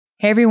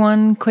Hey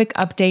everyone, quick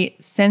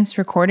update. Since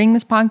recording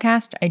this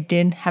podcast, I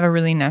did have a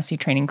really nasty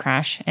training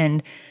crash.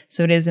 And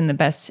so it is in the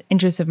best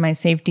interest of my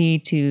safety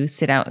to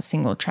sit out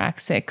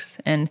Singletrack 6.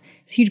 And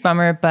it's a huge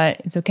bummer,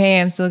 but it's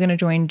okay. I'm still going to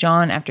join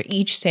John after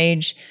each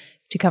stage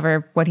to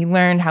cover what he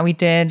learned, how he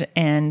did,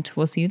 and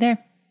we'll see you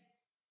there.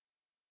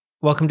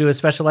 Welcome to a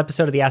special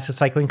episode of the Ask a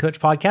Cycling Coach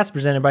podcast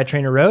presented by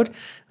TrainerRoad.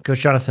 Coach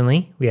Jonathan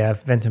Lee. We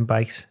have Venton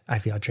Bikes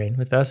Ivy Train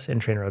with us and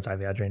TrainerRoad's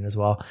Ivy Train as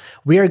well.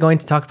 We are going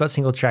to talk about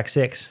Singletrack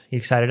 6. You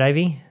excited,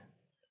 Ivy?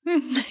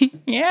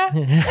 Yeah.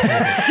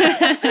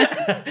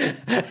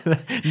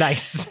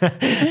 Nice.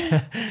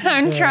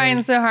 I'm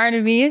trying so hard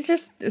to be. It's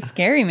just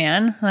scary,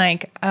 man.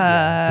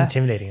 It's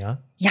intimidating, huh?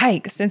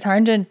 Yikes. It's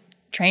hard to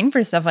train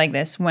for stuff like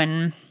this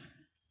when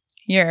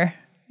you're,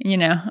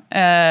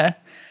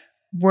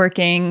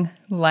 working,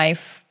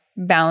 life,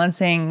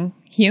 balancing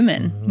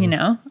human,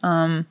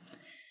 I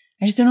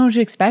just don't know what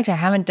to expect. I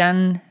haven't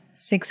done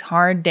 6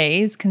 hard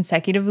days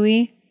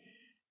consecutively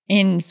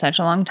in such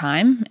a long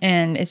time.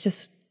 And it's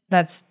just,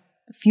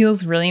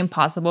 feels really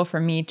impossible for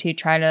me to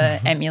try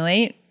to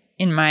emulate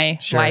in my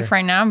life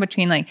right now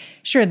between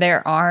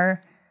there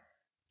are,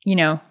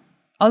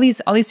 all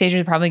these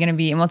stages are probably going to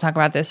be, and we'll talk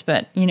about this,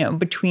 but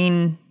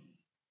between,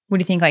 what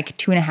do you think,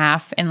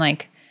 2.5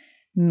 and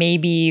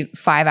maybe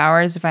 5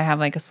 hours if I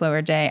have a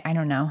slower day. I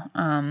don't know.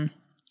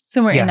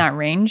 Somewhere in that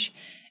range.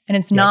 And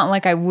it's not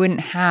like I wouldn't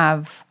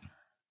have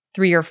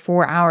 3 or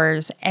 4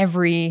 hours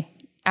every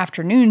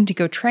afternoon to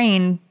go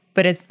train,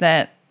 but it's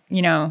that,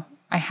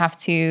 I have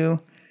to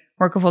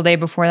work a full day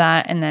before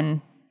that and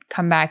then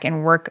come back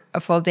and work a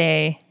full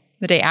day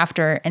the day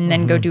after and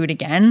then go do it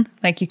again.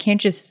 You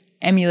can't just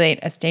emulate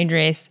a stage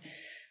race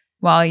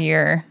while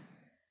you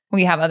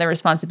have other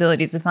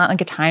responsibilities. It's not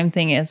like a time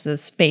thing, it's a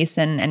space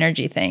and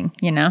energy thing,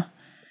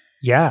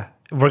 Yeah.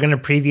 We're going to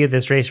preview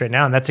this race right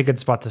now, and that's a good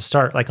spot to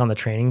start, on the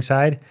training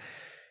side.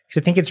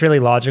 Because I think it's really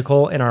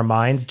logical in our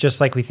minds, just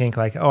like we think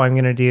I'm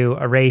going to do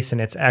a race and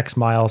it's X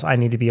miles. I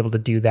need to be able to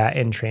do that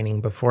in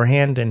training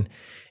beforehand. And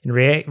in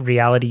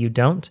reality, you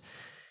don't.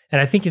 And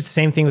I think it's the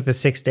same thing with the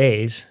 6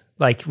 days.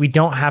 We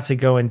don't have to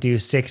go and do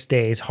 6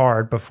 days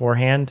hard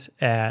beforehand.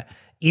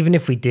 Even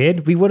if we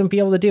did, we wouldn't be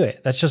able to do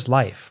it. That's just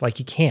life.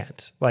 You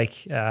can't.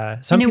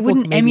 Some people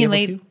wouldn't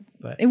emulate. Able to,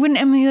 but it wouldn't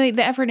emulate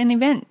the effort in the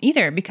event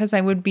either, because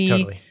I would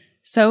be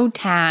so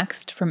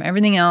taxed from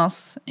everything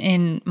else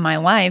in my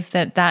life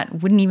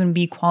that wouldn't even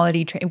be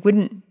quality. It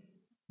wouldn't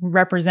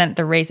represent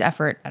the race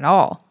effort at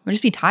all. I'd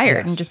just be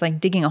tired and just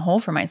digging a hole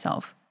for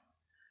myself.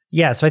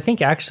 Yeah. So I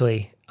think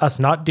actually us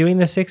not doing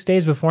the 6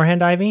 days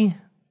beforehand, Ivy,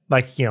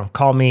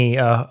 call me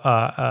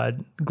a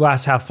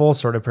glass half full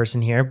sort of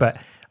person here, but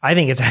I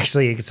think it's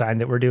actually a sign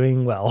that we're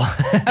doing well.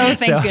 Oh,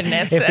 thank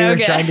goodness. If we were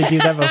trying to do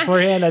that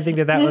beforehand, I think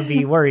that would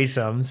be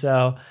worrisome.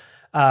 So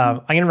I'm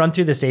going to run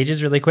through the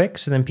stages really quick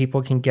so then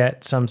people can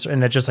get some,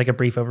 and just a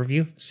brief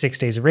overview. 6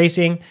 days of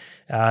racing,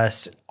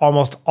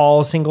 almost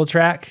all single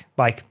track,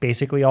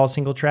 basically all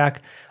single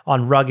track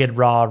on rugged,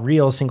 raw,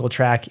 real single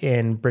track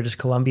in British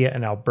Columbia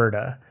and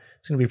Alberta.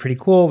 It's going to be pretty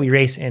cool. We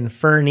race in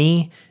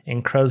Fernie,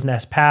 in Crow's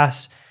Nest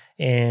Pass,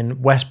 in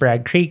West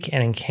Bragg Creek,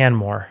 and in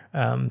Canmore.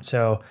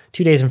 So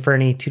 2 days in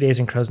Fernie, 2 days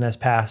in Crow's Nest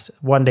Pass,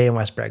 1 day in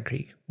West Bragg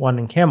Creek, 1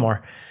 in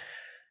Canmore.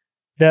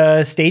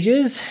 The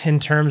stages, in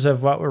terms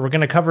of what we're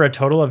going to cover, a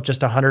total of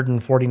just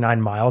 149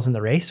 miles in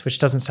the race, which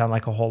doesn't sound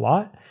like a whole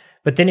lot.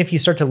 But then if you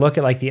start to look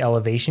at the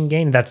elevation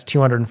gain, that's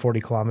 240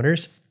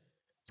 kilometers.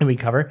 And we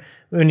cover.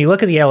 When you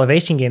look at the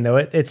elevation gain, though,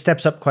 it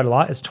steps up quite a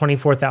lot. It's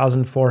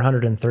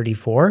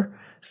 24,434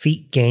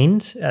 feet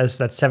gained, as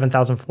that's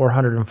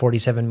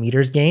 7,447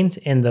 meters gained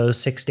in those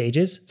 6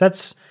 stages. So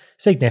that's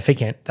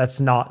significant.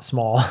 That's not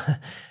small.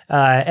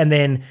 And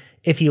then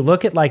if you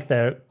look at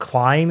the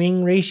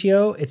climbing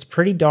ratio, it's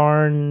pretty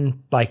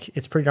darn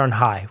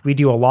high. We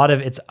do a lot of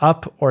it's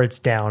up or it's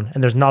down,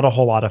 and there's not a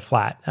whole lot of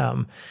flat.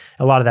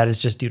 A lot of that is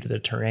just due to the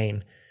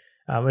terrain.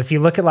 If you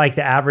look at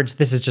the average,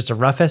 this is just a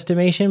rough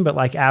estimation,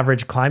 but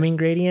average climbing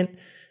gradient,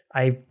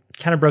 I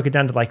kind of broke it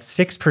down to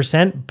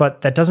 6%,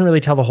 but that doesn't really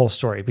tell the whole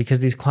story because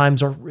these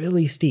climbs are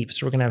really steep.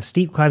 So we're going to have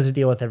steep climbs to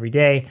deal with every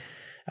day.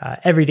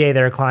 Every day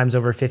there are climbs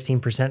over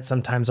 15%,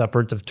 sometimes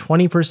upwards of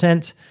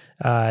 20%.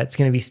 It's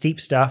going to be steep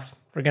stuff.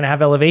 We're going to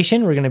have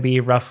elevation. We're going to be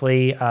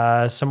roughly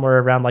somewhere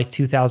around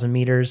 2,000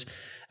 meters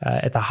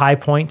at the high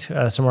point,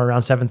 somewhere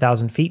around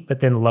 7,000 feet,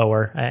 but then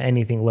lower,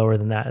 anything lower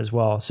than that as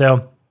well.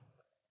 So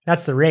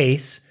that's the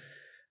race.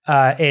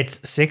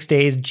 It's 6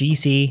 days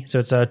GC.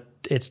 So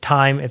it's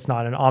time. It's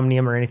not an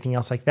omnium or anything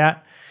else like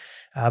that.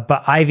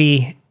 But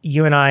Ivy,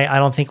 you and I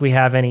don't think we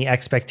have any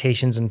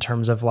expectations in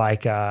terms of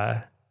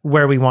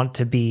where we want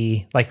to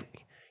be.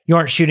 You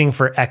aren't shooting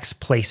for X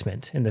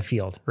placement in the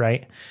field,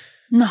 right?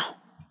 No.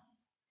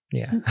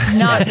 Yeah.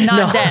 Not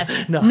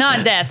death. No.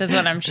 Not death is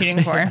what I'm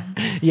shooting for.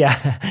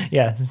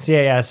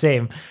 Yeah.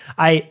 Same.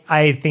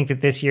 I think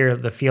that this year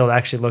the field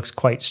actually looks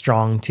quite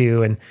strong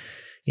too. And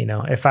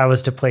if I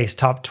was to place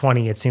top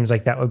 20, it seems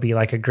like that would be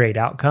a great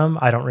outcome.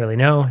 I don't really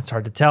know. It's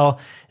hard to tell.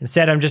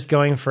 Instead, I'm just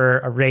going for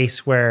a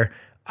race where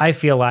I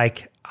feel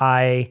like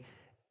I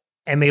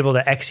am able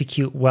to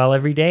execute well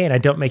every day, and I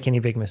don't make any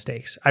big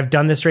mistakes. I've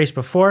done this race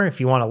before. If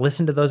you want to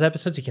listen to those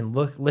episodes, you can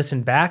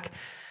listen back.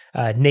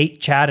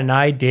 Nate, Chad, and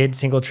I did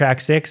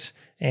Singletrack 6.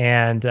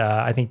 And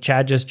I think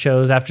Chad just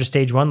chose after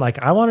stage 1, like,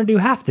 I want to do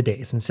half the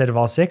days instead of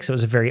all 6. It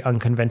was a very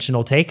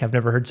unconventional take. I've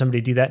never heard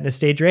somebody do that in a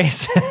stage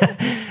race.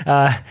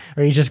 Or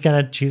you just kind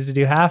of choose to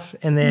do half.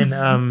 And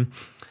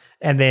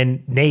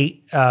then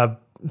Nate,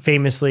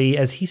 famously,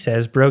 as he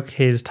says, broke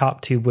his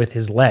top tube with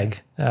his leg.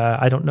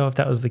 I don't know if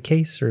that was the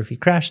case or if he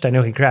crashed. I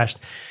know he crashed.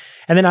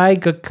 And then I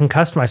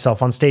concussed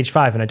myself on stage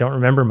 5, and I don't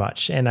remember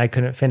much, and I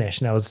couldn't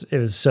finish. And it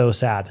was so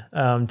sad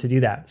to do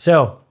that.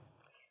 So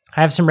I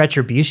have some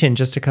retribution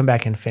just to come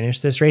back and finish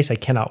this race. I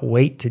cannot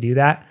wait to do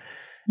that.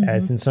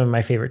 It's in some of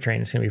my favorite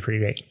terrain. It's going to be pretty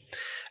great.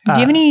 Do you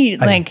have any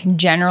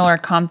general or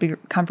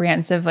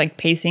comprehensive like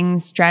pacing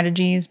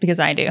strategies? Because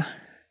I do.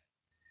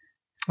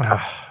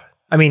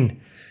 I mean,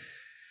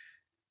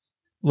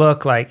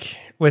 look, like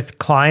with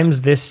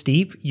climbs this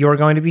steep, you're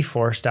going to be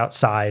forced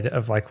outside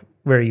of like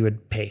where you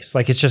would pace.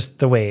 Like, it's just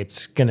the way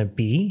it's going to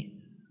be.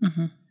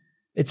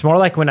 It's more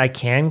like when I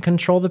can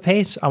control the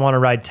pace, I want to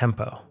ride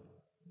tempo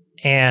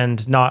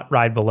and not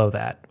ride below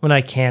that when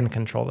I can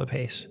control the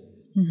pace.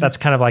 That's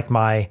kind of like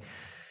my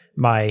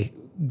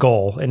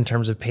goal in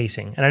terms of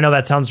pacing. And I know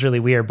that sounds really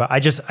weird, but I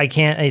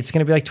can't, it's going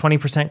to be like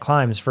 20%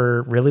 climbs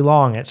for really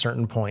long at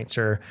certain points,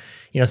 or,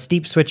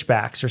 steep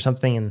switchbacks or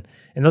something. And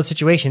in those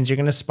situations, you're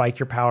going to spike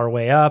your power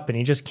way up, and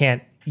you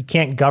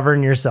can't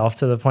govern yourself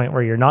to the point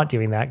where you're not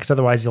doing that, because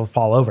otherwise you'll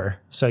fall over.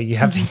 So you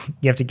have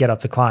to get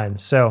up the climb.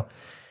 So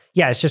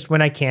yeah, it's just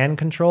when I can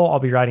control, I'll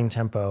be riding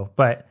tempo,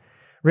 but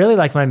really,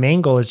 like, my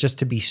main goal is just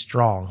to be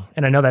strong.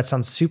 And I know that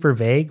sounds super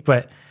vague,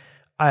 but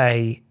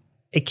at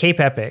Cape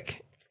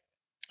Epic,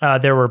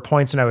 there were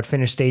points when I would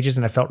finish stages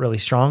and I felt really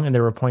strong, and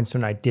there were points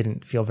when I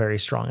didn't feel very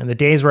strong. And the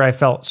days where I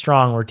felt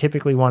strong were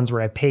typically ones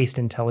where I paced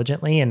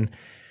intelligently and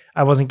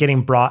I wasn't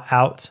getting brought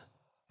out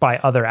by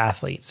other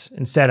athletes.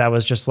 Instead, I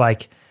was just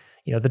like,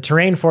 the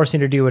terrain forced me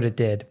to do what it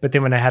did. But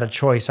then when I had a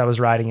choice, I was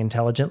riding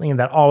intelligently,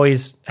 and that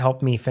always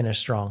helped me finish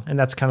strong. And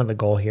that's kind of the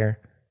goal here.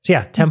 So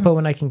yeah, tempo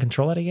when I can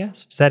control it, I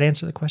guess. Does that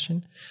answer the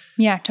question?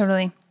 Yeah,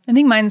 totally. I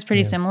think mine's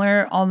pretty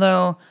similar,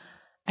 although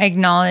I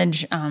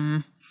acknowledge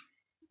on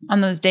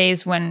those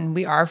days when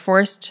we are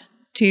forced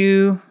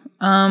to,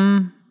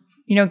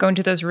 go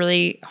into those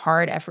really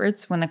hard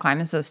efforts when the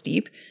climb is so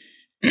steep,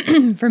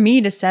 for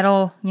me to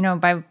settle,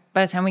 by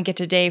the time we get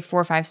to day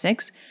 4, 5,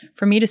 6,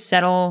 for me to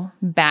settle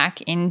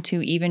back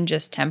into even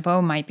just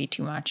tempo might be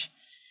too much.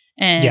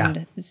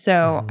 And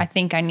so I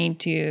think I need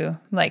to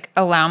like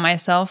allow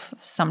myself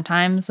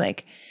sometimes,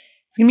 like,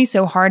 it's going to be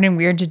so hard and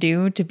weird to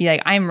do, to be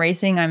like, I'm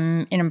racing,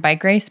 I'm in a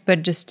bike race,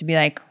 but just to be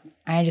like,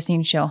 I just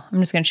need to chill. I'm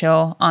just going to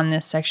chill on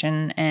this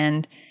section.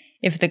 And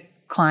if the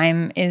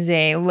climb is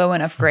a low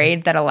enough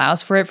grade that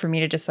allows for it, for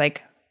me to just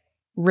like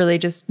really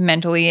just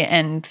mentally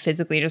and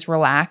physically just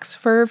relax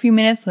for a few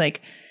minutes,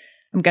 like,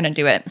 I'm going to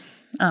do it,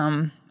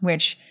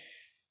 which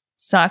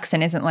sucks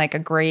and isn't like a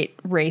great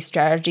race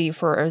strategy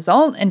for a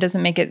result, and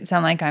doesn't make it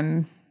sound like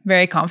I'm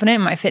very confident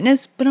in my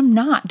fitness, but I'm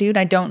not, dude.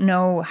 I don't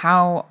know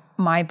how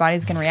my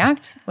body's going to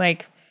react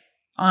like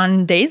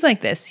on days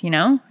like this,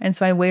 And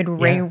so I would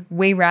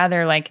way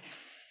rather like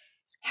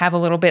have a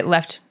little bit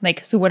left.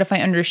 Like, so what if I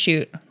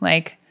undershoot?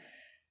 Like,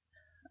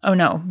 oh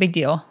no, big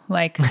deal.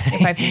 Like,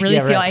 if I really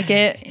feel like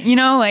it,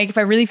 like if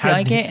I really feel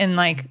like it, and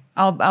like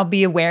I'll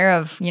be aware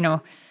of,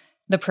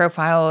 the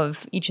profile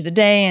of each of the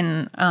day.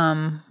 And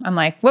I'm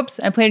like, whoops,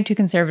 I played it too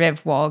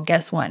conservative. Well,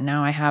 guess what?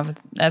 Now I have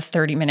a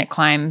 30-minute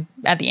climb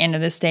at the end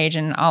of this stage,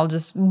 and I'll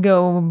just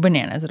go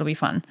bananas. It'll be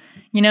fun,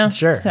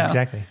 Sure, so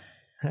exactly.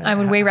 I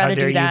would way rather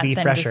do that than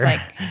fresher. Just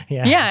like,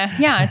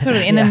 yeah,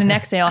 totally. And then the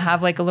next day I'll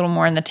have like a little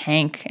more in the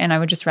tank, and I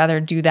would just rather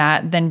do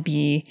that than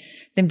be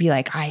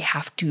like, I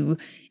have to,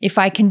 if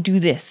I can do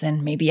this,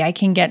 then maybe I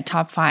can get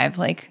top 5.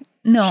 Like,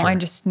 no, I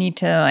just need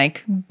to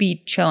like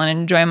be chill and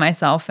enjoy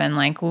myself, and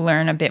like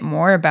learn a bit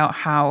more about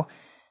how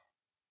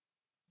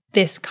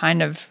this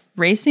kind of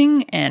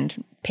racing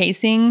and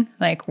pacing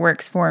like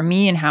works for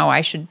me and how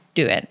I should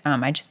do it.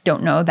 I just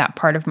don't know that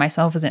part of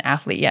myself as an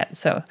athlete yet.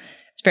 So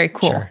it's very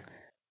cool. Sure.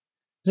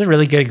 It's a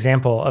really good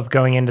example of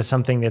going into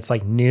something that's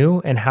like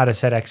new and how to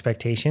set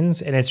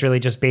expectations. And it's really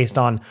just based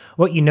on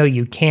what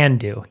you can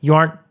do. You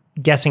aren't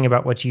guessing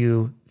about what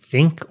you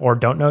think or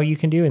don't know you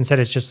can do. Instead,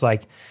 it's just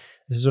like,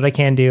 this is what I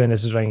can do, and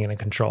this is what I'm going to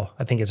control.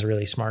 I think it's a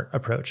really smart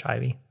approach,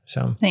 Ivy.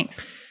 So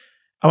thanks.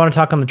 I want to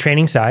talk on the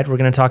training side. We're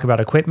going to talk about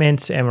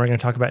equipment, and we're going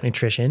to talk about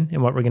nutrition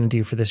and what we're going to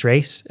do for this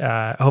race.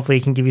 Hopefully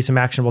it can give you some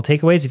actionable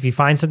takeaways. If you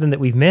find something that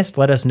we've missed,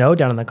 let us know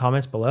down in the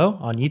comments below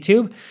on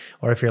YouTube.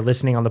 Or if you're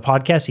listening on the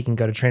podcast, you can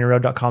go to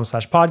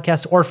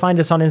trainerroad.com/podcast, or find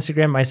us on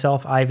Instagram,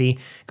 myself, Ivy.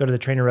 Go to the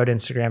TrainerRoad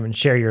Instagram and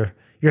share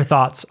your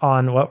thoughts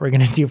on what we're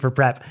going to do for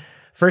prep.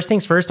 First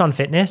things first on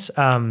fitness.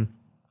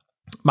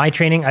 My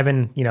training, I've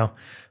been,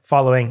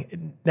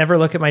 following, never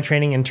look at my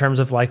training in terms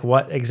of like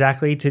what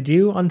exactly to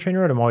do on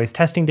TrainerRoad. I'm always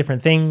testing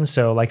different things.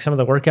 So like some of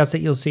the workouts that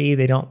you'll see,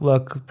 they don't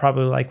look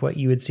probably like what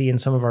you would see in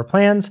some of our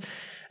plans.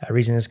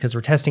 Reason is because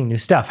we're testing new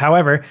stuff.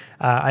 However,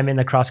 I'm in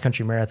the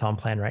cross-country marathon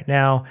plan right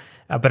now,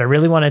 but I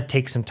really want to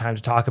take some time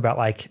to talk about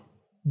like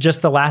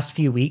just the last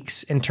few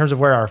weeks in terms of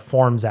where our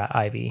form's at,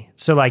 Ivy.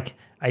 So like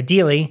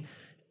ideally,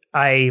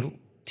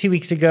 2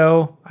 weeks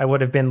ago, I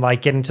would have been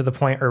like getting to the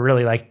point, or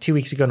really like 2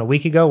 weeks ago and a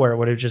week ago, where it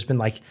would have just been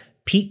like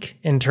peak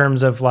in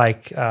terms of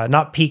like,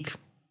 not peak's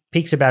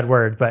a bad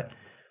word, but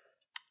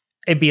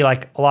it'd be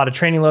like a lot of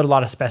training load, a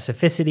lot of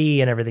specificity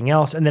and everything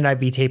else. And then I'd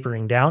be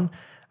tapering down.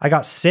 I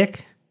got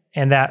sick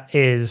and that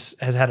has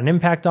had an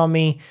impact on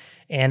me.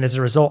 And as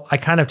a result, I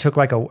kind of took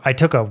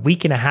a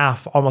week and a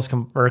half almost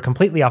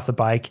completely off the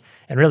bike,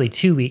 and really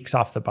 2 weeks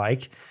off the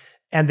bike.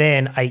 And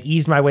then I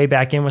eased my way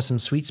back in with some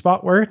sweet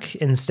spot work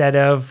instead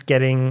of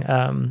getting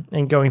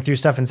and going through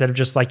stuff, instead of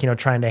just like,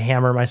 trying to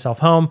hammer myself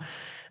home.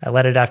 I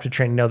let Adaptive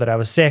Training know that I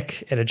was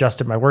sick. It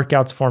adjusted my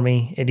workouts for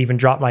me. It even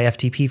dropped my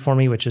FTP for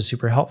me, which is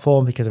super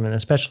helpful because I'm in the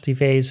specialty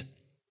phase.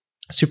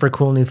 Super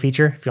cool new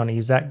feature. If you want to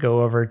use that,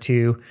 go over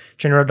to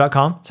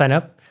TrainerRoad.com, sign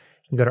up.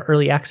 You can go to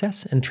early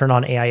access and turn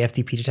on AI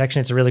FTP detection.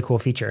 It's a really cool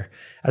feature.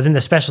 I was in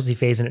the specialty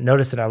phase and it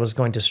noticed that I was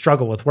going to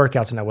struggle with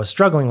workouts, and I was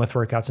struggling with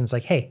workouts. And it's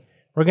like, hey,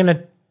 we're going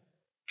to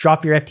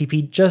drop your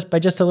FTP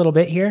just a little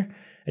bit here,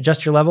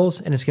 adjust your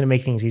levels, and it's going to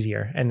make things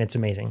easier. And it's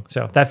amazing.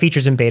 So that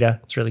feature's in beta.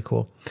 It's really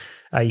cool.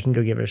 You can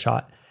go give it a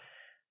shot.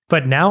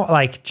 But now,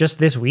 like just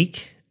this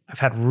week, I've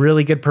had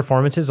really good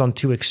performances on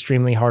 2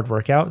 extremely hard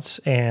workouts,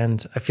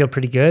 and I feel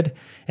pretty good.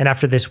 And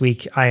after this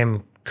week, I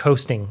am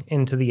coasting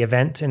into the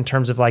event in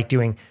terms of like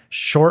doing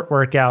short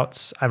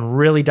workouts. I'm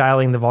really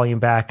dialing the volume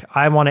back.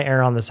 I want to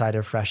err on the side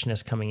of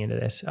freshness coming into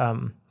this.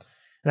 And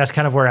that's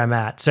kind of where I'm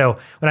at. So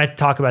when I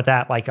talk about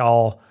that, like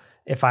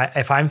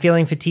if I'm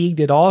feeling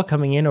fatigued at all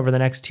coming in over the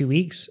next 2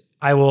 weeks,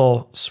 I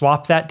will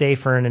swap that day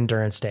for an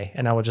endurance day,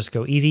 and I will just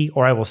go easy,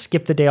 or I will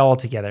skip the day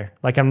altogether.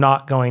 Like I'm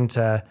not going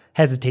to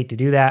hesitate to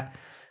do that.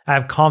 I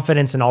have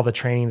confidence in all the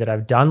training that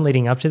I've done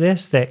leading up to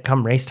this, that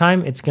come race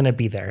time, it's going to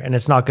be there and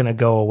it's not going to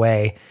go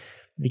away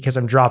because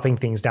I'm dropping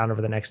things down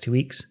over the next 2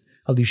 weeks.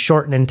 I'll do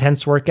short and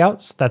intense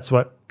workouts. That's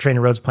what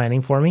TrainerRoad's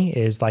planning for me,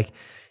 is like,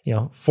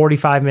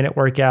 45-minute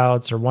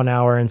workouts or 1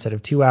 hour instead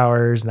of 2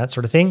 hours and that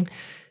sort of thing.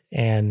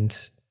 And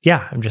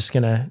yeah, I'm just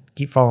going to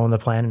keep following the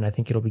plan, and I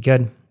think it'll be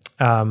good.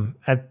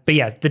 But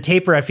yeah, the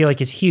taper I feel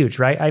like is huge,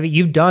 right?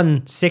 You've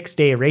done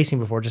 6-day racing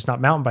before, just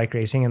not mountain bike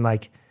racing. And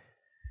like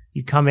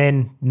you come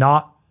in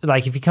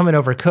if you come in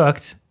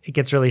overcooked, it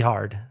gets really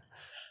hard.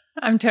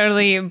 I'm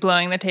totally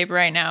blowing the taper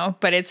right now,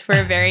 but it's for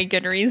a very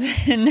good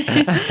reason.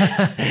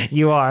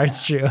 You are,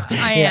 it's true.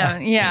 I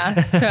am,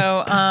 yeah.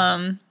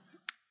 So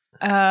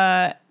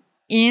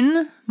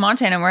in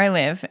Montana, where I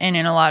live, and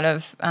in a lot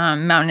of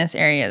mountainous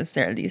areas,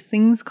 there are these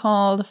things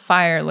called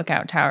fire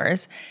lookout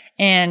towers,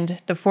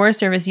 and the Forest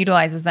Service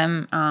utilizes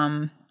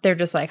them. They're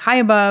just like high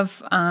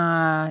above,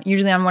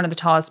 usually on one of the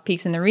tallest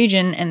peaks in the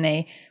region, and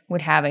they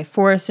would have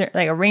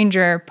a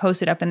ranger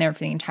posted up in there for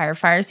the entire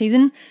fire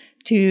season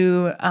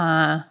to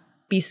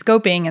be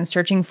scoping and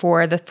searching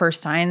for the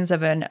first signs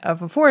of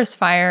a forest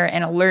fire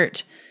and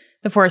alert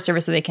the Forest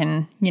Service so they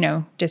can,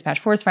 dispatch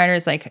forest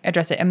fighters, like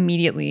address it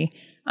immediately.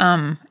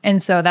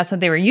 And so that's what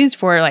they were used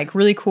for, like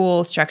really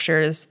cool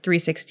structures,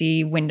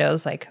 360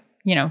 windows, like,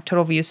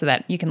 total view so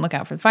that you can look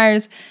out for the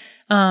fires.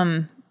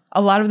 A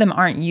lot of them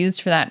aren't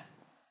used for that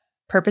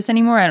purpose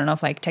anymore. I don't know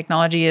if like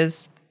technology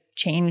has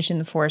changed in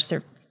the forest.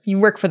 If you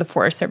work for the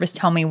Forest Service,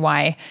 tell me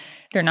why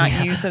they're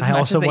not used as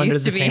much as they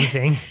used to be. I also wondered the same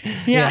thing.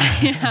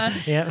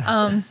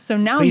 Yeah. So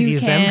now Please you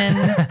use can.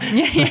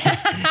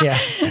 Yeah.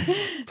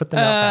 Put them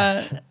out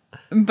fast.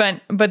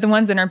 But the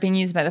ones that aren't being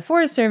used by the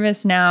Forest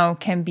Service now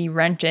can be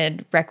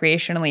rented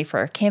recreationally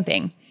for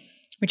camping,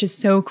 which is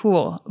so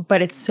cool.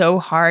 But it's so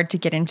hard to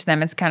get into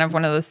them. It's kind of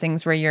one of those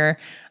things where you're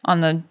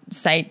on the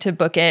site to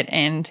book it,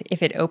 and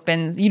if it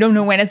opens, you don't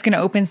know when it's going to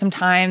open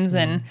sometimes,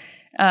 and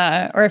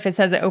or if it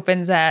says it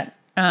opens at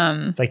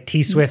it's like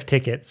T-Swift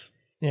tickets.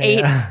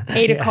 Yeah.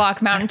 8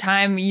 o'clock Mountain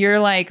Time, you're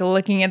like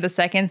looking at the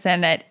seconds,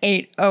 and at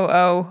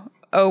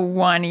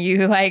 8:00:01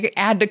 you like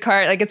add to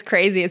cart. Like it's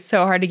crazy. It's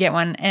so hard to get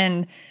one.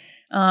 And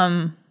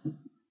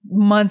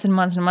months and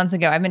months and months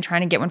ago, I've been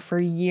trying to get one for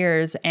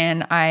years,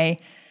 and I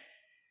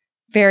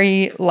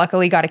very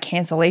luckily got a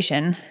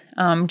cancellation.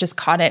 Just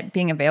caught it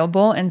being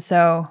available, and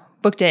so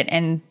booked it.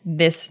 And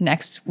this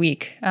next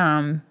week,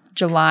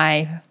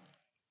 July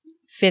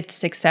 5th,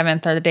 6th,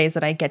 7th are the days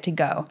that I get to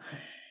go.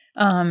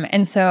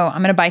 And so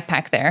I'm going to bike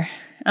pack there.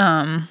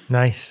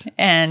 Nice.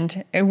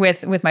 And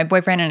with my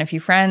boyfriend and a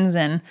few friends,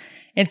 and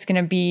it's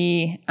going to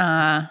be,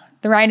 the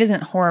ride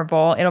isn't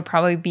horrible. It'll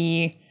probably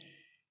be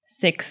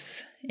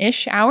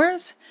 6-ish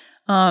hours.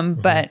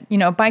 But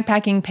bike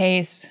packing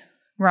pace,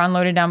 we're on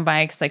loaded down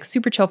bikes, like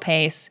super chill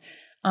pace.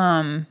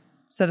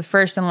 So the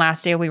first and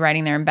last day we'll be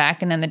riding there and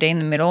back. And then the day in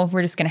the middle,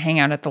 we're just going to hang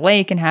out at the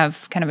lake and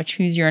have kind of a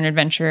choose your own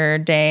adventure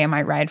day. I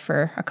might ride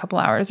for a couple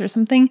hours or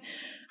something.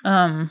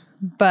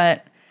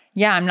 But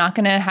yeah, I'm not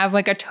going to have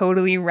like a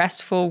totally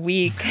restful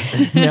week.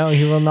 No,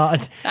 you will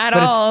not. At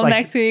all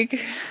next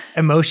week.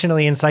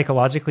 Emotionally and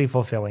psychologically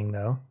fulfilling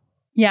though.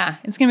 Yeah,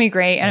 it's going to be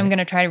great. And I'm going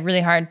to try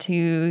really hard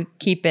to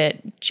keep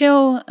it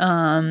chill.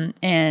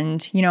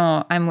 And, you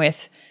know, I'm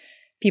with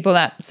people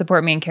that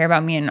support me and care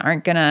about me and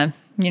aren't going to,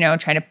 you know,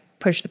 try to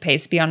push the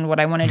pace beyond what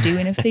I want to do.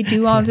 And if they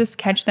do, I'll just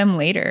catch them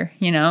later,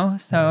 you know?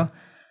 So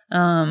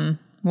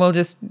we'll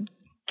just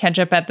catch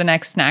up at the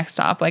next snack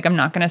stop. Like, I'm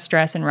not going to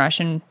stress and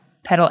rush and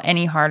pedal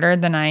any harder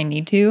than I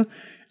need to.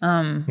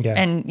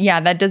 And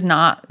yeah, that does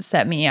not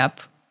set me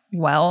up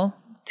well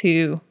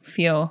to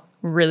feel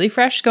really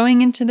fresh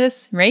going into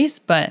this race,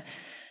 but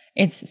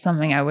it's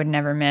something I would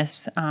never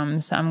miss.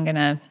 So I'm going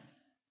to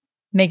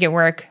make it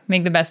work,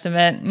 make the best of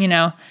it, you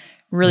know,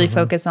 really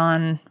focus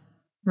on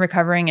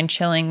recovering and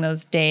chilling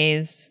those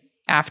days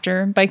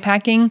after bike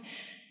packing.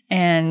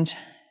 And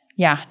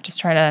yeah, just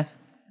try to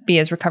be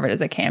as recovered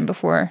as I can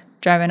before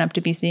driving up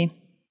to BC.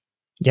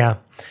 Yeah.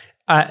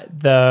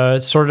 The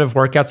sort of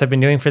workouts I've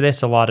been doing for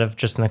this, a lot of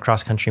just in the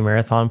cross-country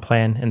marathon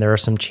plan, and there are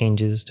some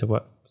changes to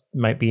what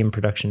might be in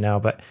production now,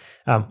 but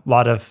a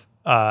lot of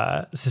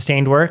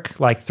sustained work,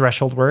 like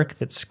threshold work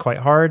that's quite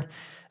hard,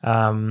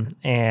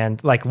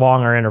 and like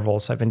longer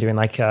intervals. I've been doing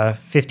like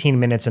 15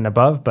 minutes and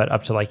above, but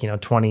up to like, you know,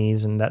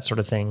 20s and that sort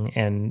of thing,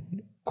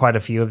 and quite a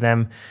few of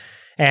them.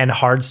 And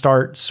hard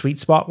start sweet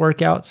spot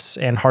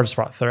workouts and hard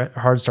start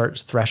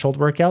threshold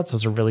workouts.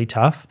 Those are really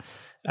tough.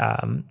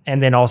 And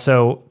then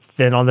also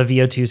then on the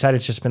VO2 side,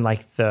 it's just been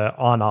like the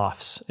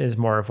on-offs is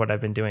more of what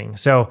I've been doing.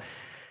 So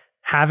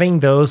having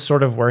those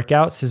sort of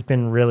workouts has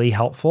been really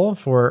helpful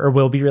or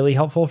will be really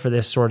helpful for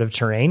this sort of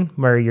terrain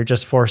where you're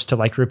just forced to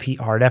like repeat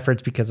hard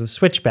efforts because of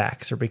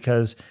switchbacks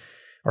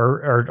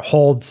or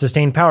hold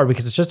sustained power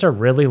because it's just a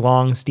really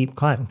long, steep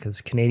climb,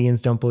 because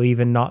Canadians don't believe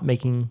in not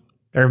making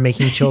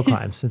chill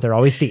climbs. They're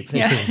always steep,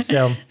 it seems.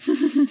 So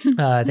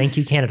thank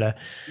you, Canada.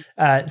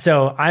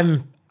 So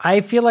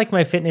I feel like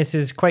my fitness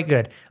is quite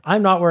good.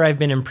 I'm not where I've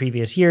been in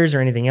previous years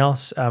or anything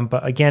else.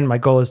 But again, my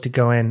goal is to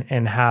go in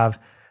and have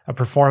a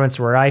performance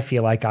where I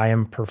feel like I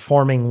am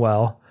performing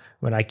well.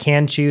 When I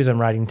can choose, I'm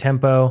riding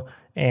tempo.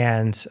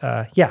 And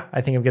yeah,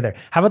 I think I'm good there.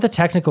 How about the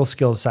technical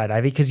skills side,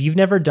 Ivy? Because you've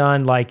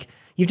done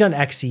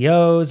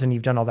XCOs and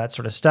you've done all that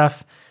sort of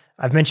stuff.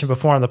 I've mentioned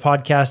before on the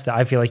podcast that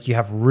I feel like you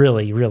have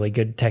really, really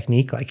good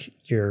technique. Like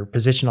your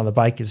position on the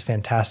bike is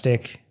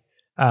fantastic.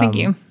 Thank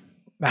you.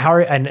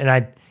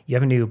 You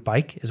have a new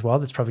bike as well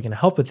that's probably going to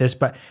help with this,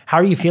 but how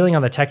are you feeling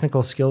on the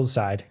technical skills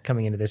side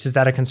coming into this? Is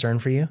that a concern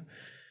for you?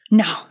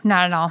 No,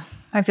 not at all.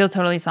 I feel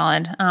totally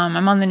solid.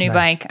 I'm on the new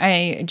bike.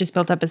 I just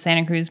built up a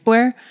Santa Cruz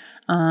Blair,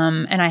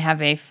 and I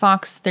have a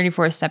Fox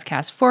 34 step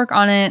cast fork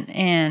on it,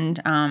 and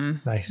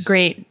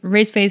great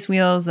race face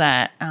wheels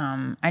that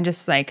I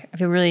just like. I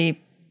feel really,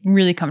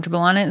 really comfortable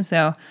on it.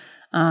 So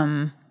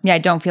yeah, I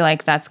don't feel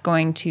like that's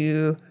going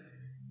to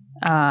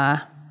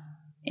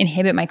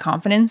inhibit my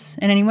confidence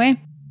in any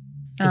way.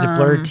 Is it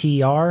Blur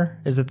TR?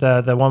 Is it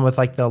the one with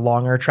like the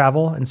longer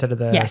travel instead of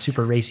the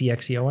super racy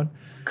XCO one?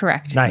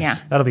 Correct. Nice. Yeah.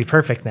 That'll be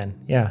perfect then.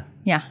 Yeah.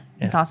 Yeah.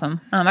 It's awesome.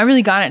 I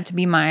really got it to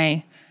be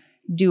my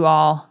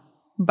do-all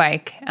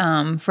bike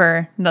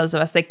for those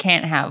of us that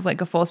can't have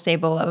like a full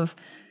stable of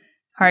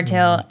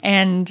hardtail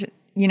and,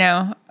 you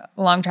know,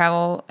 long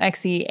travel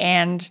XC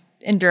and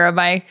enduro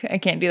bike. I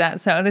can't do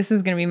that. So this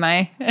is going to be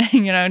my,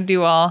 you know,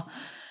 do-all.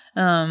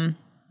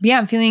 Yeah,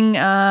 I'm feeling,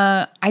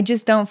 I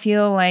just don't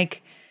feel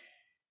like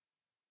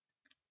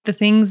the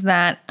things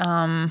that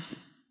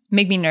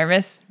make me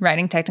nervous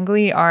riding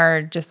technically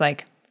are just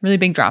like really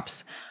big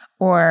drops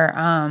or,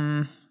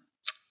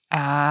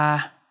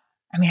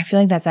 I feel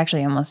like that's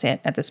actually almost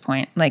it at this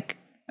point. Like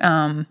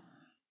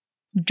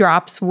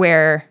drops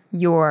where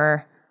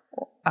your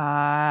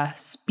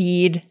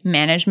speed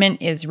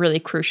management is really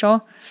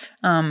crucial.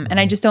 And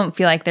I just don't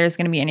feel like there's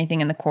going to be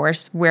anything in the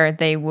course where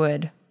they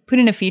would put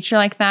in a feature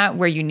like that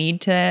where you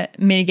need to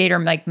mitigate or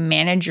like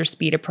manage your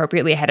speed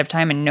appropriately ahead of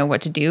time and know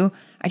what to do.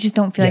 I just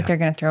don't feel like they're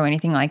going to throw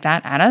anything like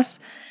that at us.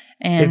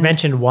 And they've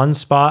mentioned one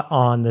spot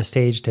on the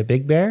stage to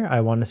Big Bear.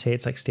 I want to say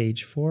it's like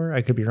stage 4.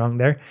 I could be wrong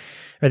there.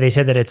 Or they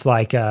said that it's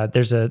like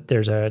there's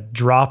a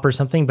drop or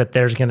something, but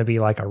there's going to be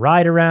like a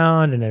ride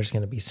around and there's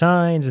going to be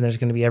signs and there's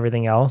going to be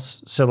everything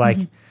else. So like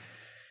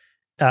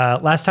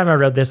last time I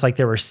rode this, like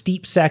there were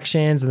steep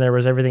sections and there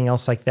was everything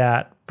else like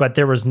that, but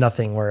there was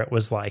nothing where it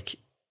was like,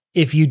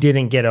 if you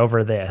didn't get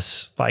over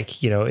this,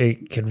 like, you know,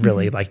 it could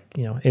really like,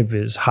 you know, it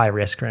was high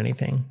risk or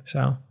anything.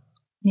 So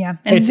yeah.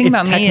 And it's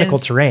technical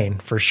terrain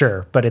for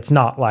sure, but it's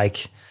not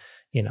like,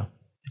 you know,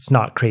 it's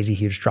not crazy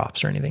huge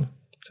drops or anything.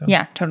 So.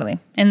 Yeah, totally.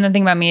 And the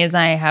thing about me is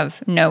I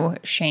have no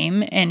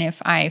shame. And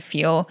if I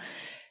feel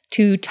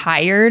too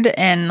tired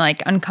and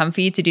like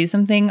uncomfy to do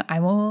something,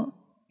 I will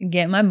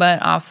get my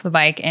butt off the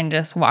bike and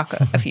just walk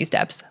a few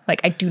steps.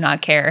 Like I do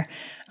not care.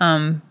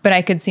 But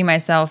I could see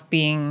myself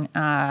being,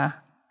 I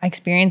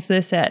experienced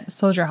this at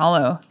Soldier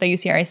Hollow, the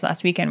UCI race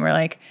last weekend, where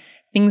like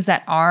things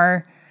that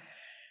are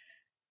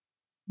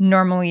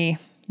normally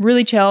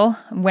really chill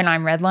when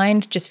I'm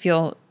redlined just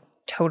feel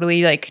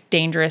totally like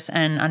dangerous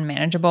and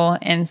unmanageable.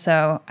 And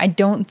so I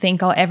don't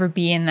think I'll ever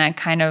be in that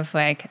kind of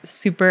like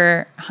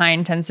super high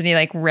intensity,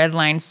 like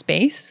redline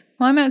space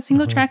while I'm at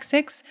Singletrack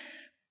 6.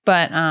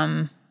 But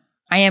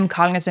I I am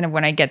cognizant of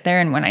when I get there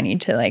and when I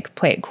need to like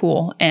play it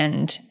cool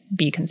and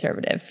be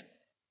conservative.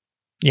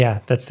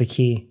 Yeah, that's the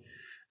key.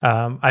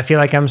 I feel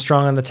like I'm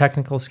strong on the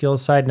technical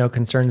skills side. No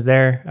concerns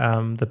there.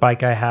 The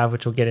bike I have,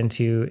 which we'll get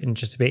into in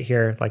just a bit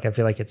here, like I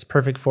feel like it's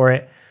perfect for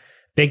it.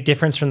 Big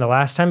difference from the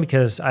last time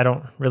because I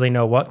don't really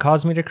know what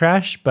caused me to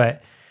crash.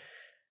 But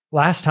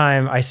last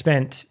time I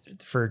spent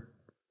for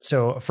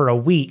a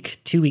week,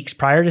 2 weeks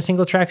prior to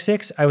Singletrack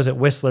 6, I was at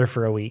Whistler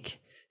for a week.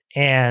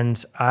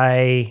 And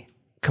I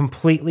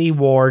completely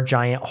wore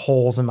giant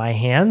holes in my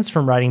hands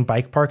from riding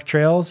bike park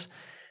trails.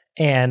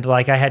 And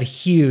like I had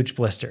huge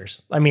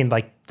blisters. I mean,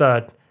 like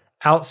the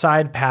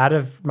outside pad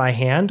of my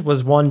hand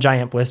was one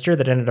giant blister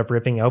that ended up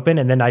ripping open.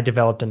 And then I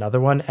developed another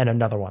one and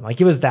another one.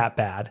 Like it was that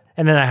bad.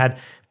 And then I had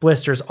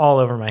blisters all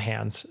over my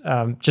hands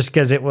just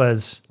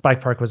because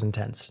bike park was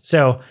intense.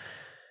 So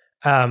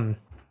I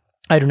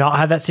do not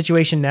have that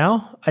situation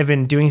now. I've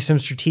been doing some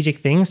strategic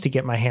things to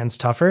get my hands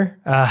tougher.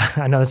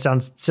 I know this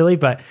sounds silly,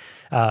 but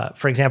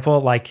for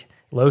example, like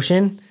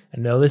lotion, I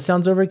know this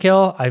sounds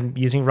overkill. I'm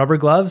using rubber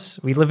gloves.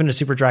 We live in a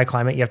super dry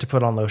climate. You have to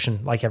put on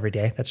lotion like every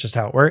day. That's just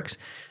how it works.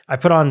 I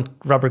put on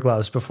rubber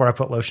gloves before I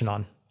put lotion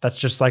on. That's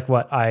just like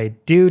what I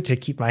do to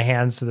keep my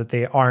hands so that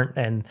they aren't,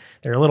 and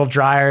they're a little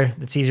drier.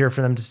 It's easier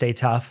for them to stay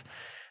tough.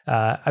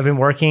 I've been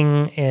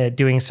working,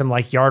 doing some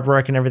like yard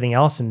work and everything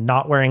else and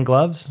not wearing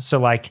gloves. So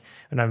like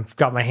when I've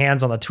got my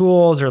hands on the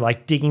tools or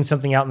like digging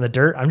something out in the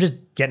dirt, I'm just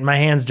getting my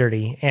hands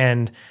dirty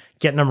and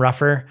getting them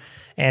rougher.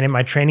 And in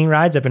my training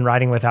rides, I've been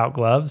riding without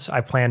gloves.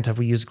 I plan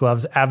to use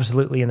gloves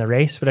absolutely in the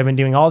race, but I've been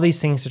doing all these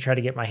things to try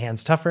to get my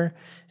hands tougher.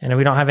 And if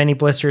we don't have any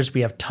blisters,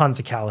 we have tons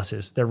of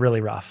calluses. They're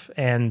really rough.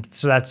 And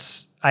so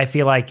I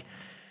feel like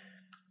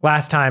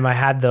last time I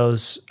had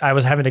those, I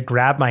was having to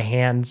grab my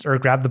hands or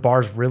grab the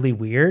bars really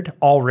weird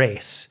all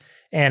race.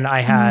 And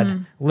I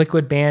had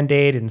liquid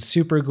Band-Aid and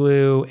super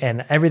glue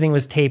and everything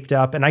was taped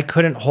up and I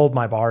couldn't hold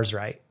my bars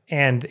right.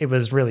 And it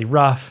was really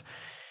rough.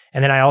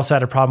 And then I also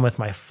had a problem with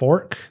my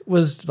fork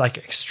was like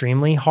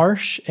extremely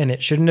harsh and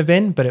it shouldn't have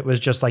been, but it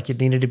was just like it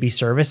needed to be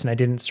serviced and I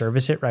didn't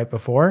service it right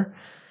before.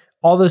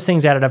 All those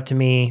things added up to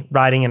me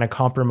riding in a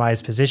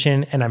compromised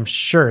position. And I'm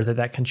sure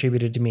that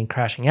contributed to me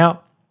crashing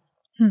out.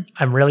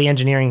 I'm really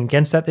engineering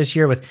against that this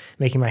year with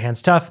making my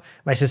hands tough.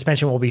 My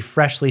suspension will be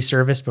freshly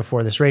serviced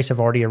before this race. I've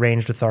already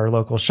arranged with our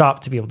local shop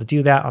to be able to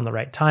do that on the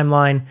right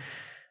timeline.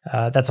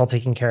 That's all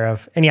taken care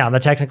of. And yeah, on the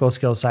technical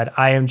skills side,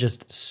 I am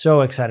just so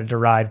excited to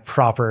ride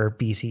proper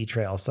BC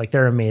trails. Like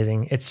they're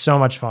amazing. It's so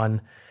much fun.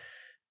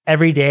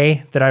 Every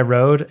day that I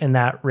rode in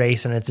that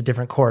race, and it's a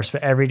different course,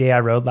 but every day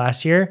I rode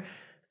last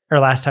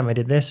time I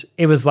did this,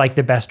 it was like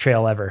the best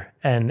trail ever.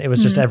 And it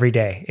was just every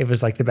day. It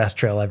was like the best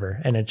trail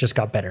ever. And it just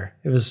got better.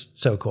 It was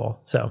so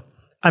cool. So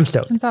I'm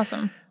stoked. That's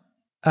awesome.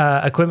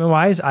 Equipment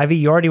wise, Ivy,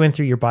 you already went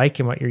through your bike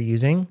and what you're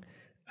using.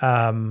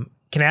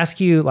 Can I ask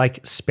you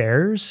like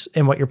spares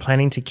and what you're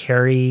planning to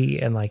carry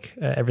and like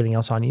everything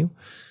else on you?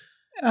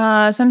 So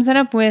I'm set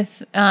up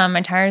with,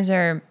 my tires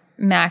are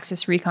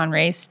Maxxis Recon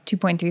Race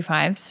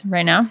 2.35s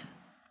right now.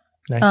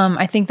 Nice.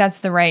 I think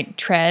that's the right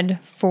tread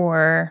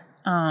for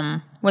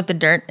what the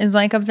dirt is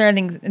like up there. I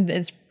think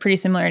it's pretty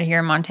similar to here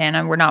in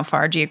Montana. We're not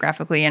far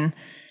geographically, and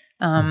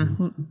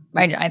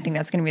I think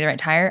that's going to be the right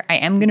tire. I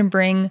am going to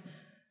bring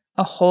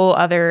a whole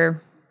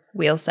other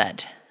wheel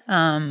set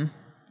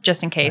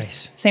just in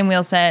case. Nice. Same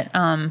wheel set,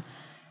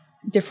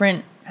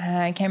 different.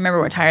 I can't remember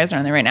what tires are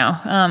on there right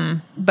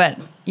now. But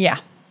yeah,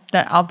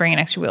 I'll bring an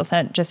extra wheel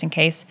set just in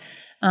case.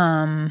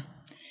 For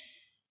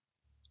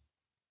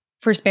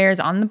spares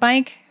on the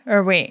bike,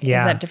 or wait, is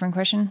that a different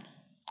question?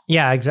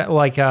 Yeah, exactly.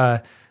 Like,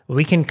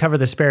 we can cover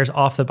the spares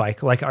off the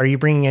bike. Like, are you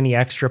bringing any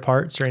extra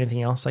parts or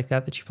anything else like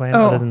that you plan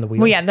other than the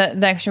wheels? Well, yeah,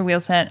 the extra wheel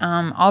set.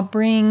 I'll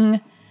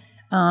bring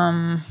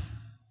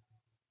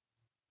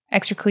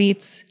extra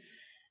cleats,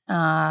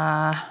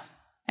 an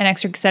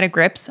extra set of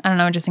grips. I don't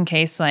know, just in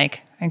case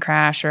like I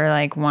crash or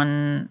like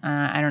one.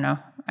 I don't know.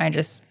 I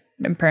just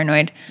am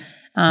paranoid.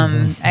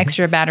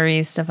 Extra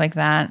batteries, stuff like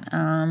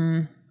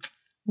that.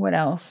 What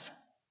else?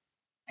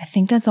 I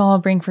think that's all I'll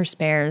bring for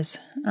spares.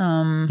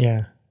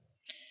 Yeah.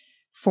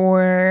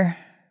 For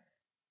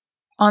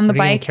on the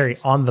bike, carry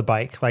on the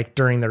bike like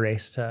during the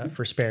race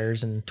for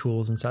spares and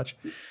tools and such.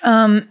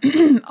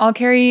 I'll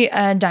carry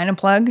a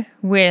Dynaplug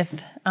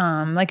with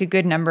like a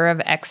good number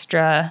of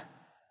extra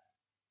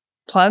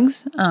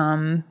plugs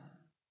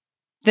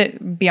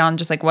that beyond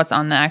just like what's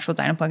on the actual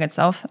Dynaplug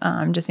itself,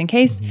 just in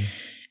case.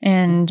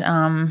 And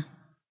on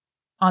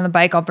the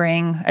bike, I'll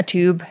bring a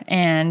tube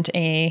and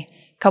a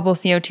couple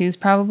CO2s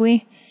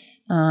probably,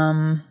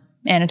 and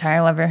a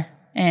tire lever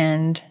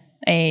and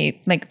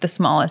like the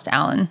smallest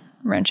Allen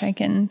wrench I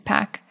can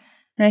pack.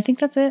 And I think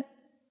that's it.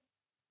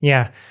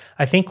 Yeah.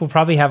 I think we'll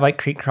probably have like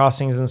creek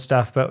crossings and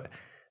stuff, but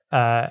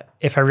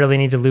if I really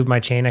need to lube my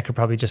chain, I could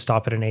probably just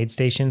stop at an aid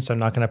station. So I'm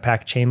not going to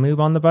pack chain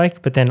lube on the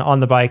bike. But then on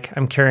the bike,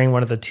 I'm carrying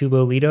one of the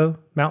Tubo Lido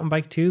mountain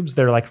bike tubes.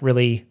 They're like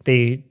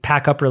they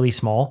pack up really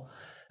small.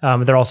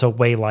 They're also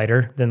way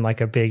lighter than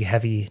like a big,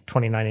 heavy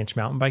 29-inch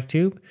mountain bike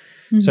tube.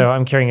 So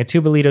I'm carrying a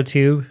Tubo Lido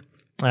tube.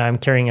 I'm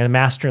carrying a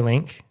master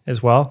link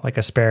as well, like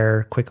a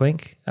spare quick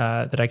link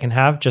that I can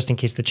have just in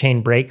case the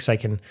chain breaks. I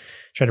can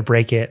try to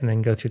break it and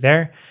then go through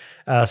there.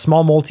 A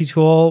small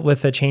multi-tool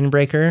with a chain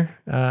breaker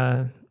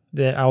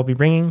that I'll be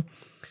bringing.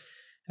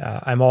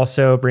 I'm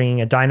also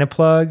bringing a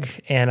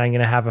Dynaplug, and I'm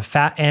going to have a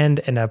fat end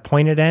and a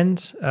pointed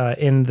end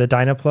in the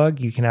Dynaplug.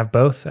 You can have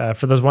both.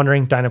 For those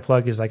wondering,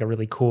 Dynaplug is like a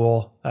really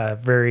cool,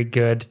 very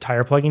good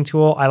tire plugging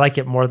tool. I like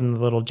it more than the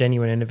little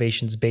Genuine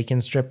Innovations bacon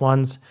strip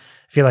ones.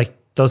 I feel like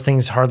those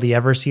things hardly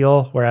ever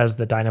seal, whereas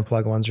the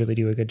Dynaplug ones really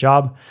do a good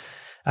job.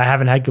 I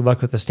haven't had good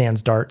luck with the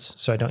Stans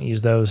darts, so I don't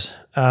use those.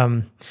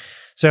 And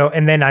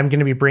then I'm going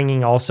to be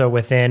bringing also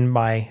within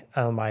my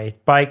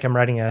bike, I'm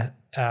riding a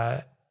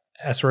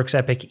S-Works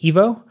Epic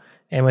Evo.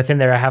 And within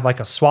there, I have like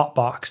a swap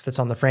box that's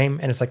on the frame,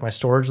 and it's like my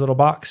storage little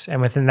box.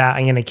 And within that,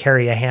 I'm going to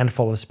carry a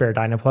handful of spare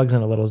Dynaplugs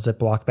in a little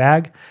Ziploc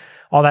bag.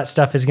 All that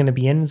stuff is going to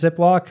be in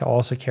Ziploc. I'll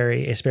also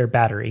carry a spare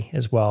battery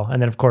as well.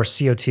 And then, of course,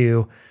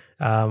 CO2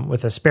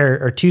 with a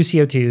spare or 2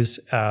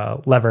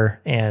 CO2s,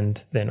 lever,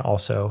 and then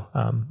also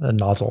a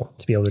nozzle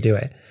to be able to do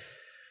it.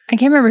 I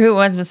can't remember who it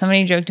was, but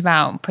somebody joked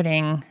about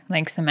putting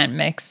like cement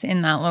mix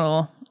in that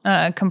little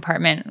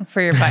compartment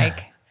for your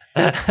bike.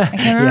 I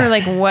can't remember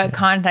like what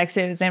context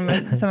it was in,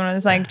 but someone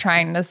was like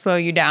trying to slow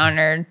you down,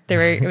 or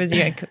it was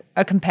like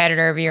a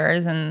competitor of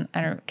yours, and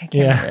I can't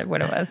remember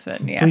what it was,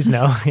 but yeah. Please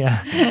no,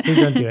 please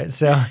don't do it.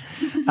 So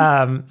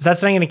that's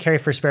what I'm going to carry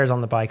for spares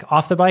on the bike.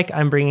 Off the bike,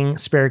 I'm bringing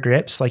spare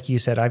grips, like you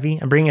said, Ivy.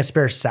 I'm bringing a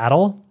spare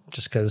saddle,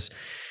 just because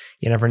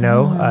you never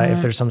know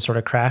if there's some sort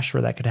of crash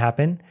where that could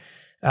happen.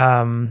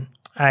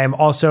 I'm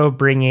also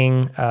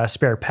bringing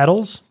spare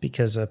pedals,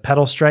 because a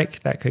pedal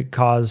strike that could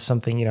cause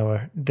something,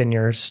 then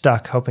you're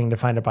stuck hoping to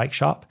find a bike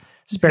shop.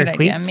 Spare cleats.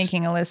 Idea. I'm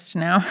making a list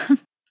now.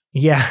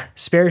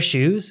 Spare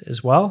shoes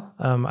as well.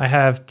 I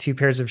have 2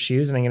 pairs of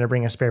shoes, and I'm going to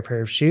bring a spare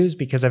pair of shoes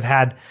because I've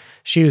had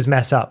shoes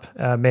mess up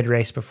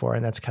mid-race before,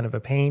 and that's kind of a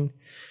pain.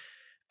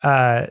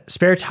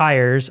 Spare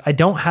tires. I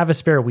don't have a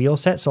spare wheel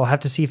set, so I'll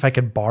have to see if I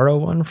could borrow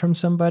one from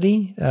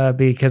somebody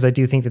because I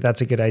do think that that's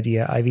a good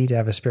idea, Ivy, to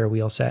have a spare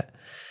wheel set.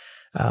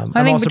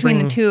 I think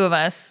between the two of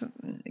us,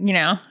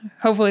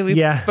 hopefully we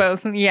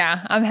both,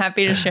 I'm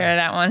happy to share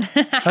that one.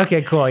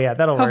 Okay, cool. Yeah,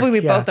 that'll work. Hopefully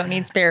we both don't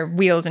need spare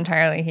wheels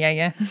entirely.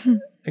 Yeah.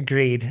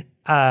 Agreed.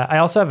 I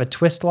also have a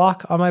twist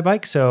lock on my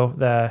bike. So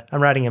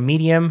I'm riding a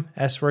medium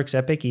S-Works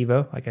Epic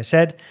Evo, like I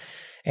said,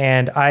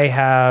 and I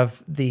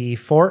have the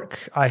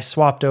fork. I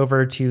swapped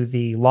over to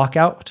the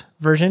lockout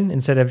version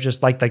instead of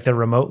just like the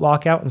remote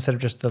lockout, instead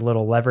of just the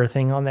little lever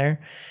thing on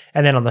there.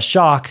 And then on the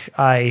shock,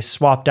 I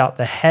swapped out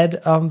the head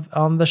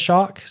on the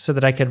shock so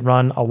that I could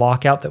run a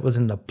lockout that was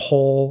in the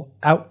pull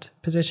out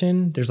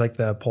position. There's like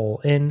the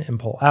pull in and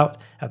pull out.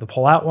 I have the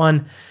pull out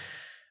one.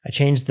 I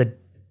changed the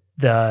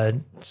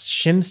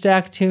shim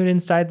stack tune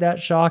inside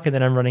that shock, and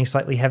then I'm running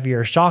slightly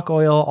heavier shock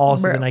oil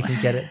also, then I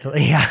can get it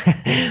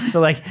to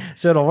so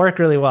it'll work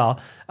really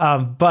well.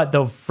 But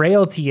the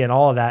frailty in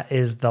all of that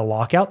is the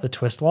lockout, the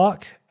twist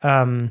lock.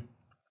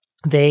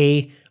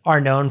 They are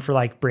known for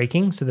like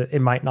breaking so that it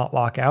might not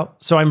lock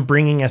out. So I'm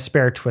bringing a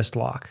spare twist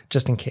lock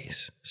just in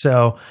case.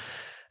 So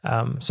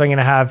I'm going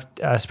to have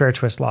a spare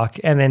twist lock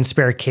and then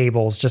spare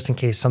cables just in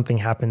case something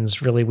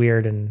happens really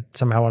weird and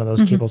somehow one of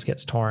those cables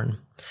gets torn.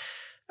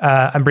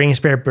 I'm bringing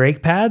spare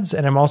brake pads,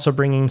 and I'm also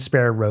bringing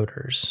spare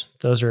rotors.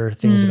 Those are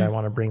things that I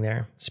want to bring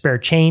there. Spare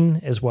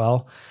chain as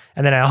well.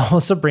 And then I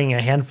also bring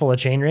a handful of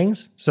chain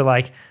rings. So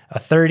like a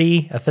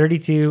 30, a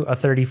 32, a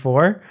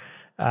 34,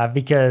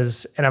 and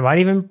I might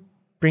even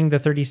bring the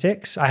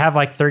 36. I have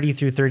like 30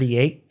 through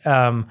 38.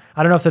 I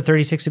don't know if the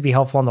 36 would be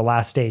helpful on the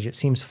last stage. It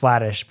seems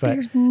flattish, but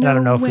I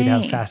don't know if we'd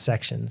have fast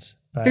sections.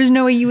 But there's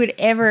no way you would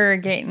ever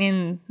get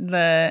in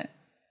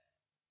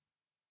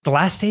the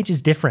last stage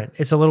is different.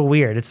 It's a little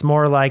weird. It's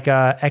more like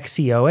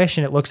XCO-ish,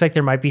 and it looks like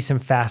there might be some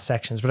fast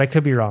sections, but I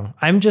could be wrong.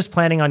 I'm just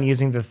planning on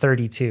using the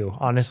 32,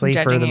 honestly,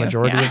 for the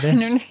majority of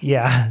this.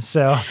 Yeah.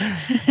 So,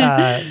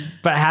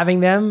 but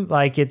having them,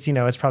 like it's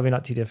probably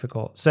not too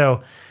difficult.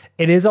 So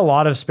it is a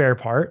lot of spare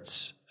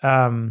parts.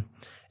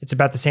 It's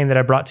about the same that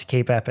I brought to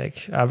Cape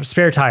Epic.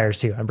 Spare tires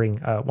too. I bring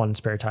 1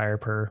 spare tire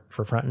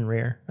for front and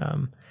rear.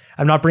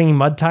 I'm not bringing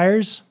mud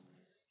tires.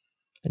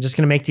 I'm just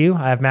going to make do.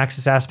 I have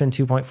Maxxis Aspen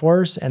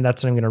 2.4s, and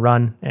that's what I'm going to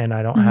run, and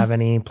I don't have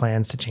any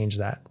plans to change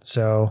that.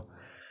 So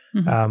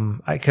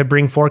I could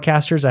bring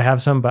Forecasters. I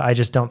have some, but I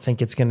just don't think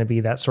it's going to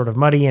be that sort of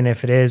muddy, and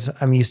if it is,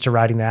 I'm used to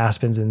riding the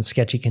Aspens in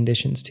sketchy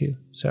conditions too.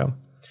 So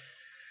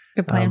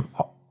good plan.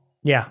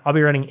 I'll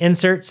be running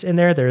inserts in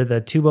there. They're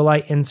the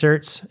Tubolite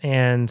inserts,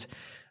 and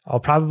I'll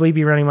probably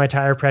be running my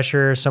tire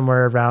pressure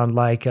somewhere around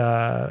like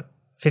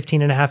 15.5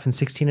 and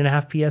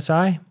 16.5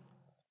 PSI.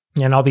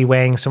 And I'll be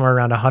weighing somewhere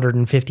around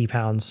 150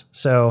 pounds.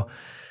 So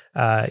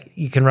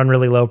you can run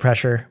really low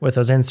pressure with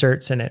those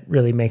inserts, and it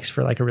really makes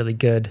for like a really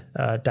good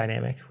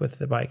dynamic with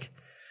the bike.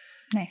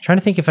 Nice. Trying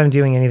to think if I'm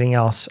doing anything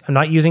else. I'm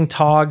not using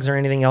togs or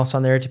anything else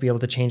on there to be able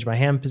to change my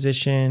hand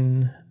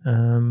position.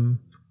 I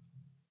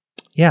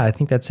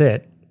think that's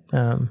it.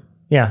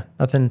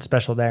 Nothing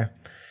special there.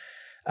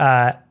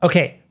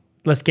 Okay.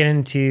 let's get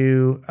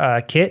into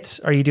kits.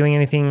 Are you doing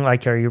anything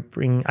like, I'm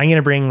going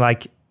to bring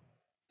like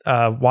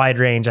a wide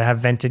range. I have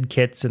vented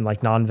kits and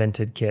like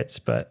non-vented kits,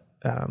 but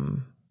I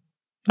don't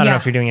know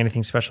if you're doing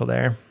anything special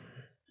there.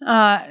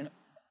 I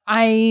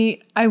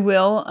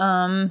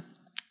will.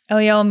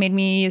 LEL made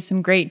me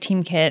some great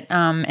team kit.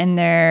 And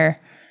they're,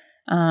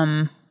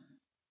 my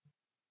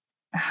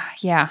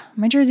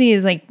jersey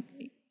is like,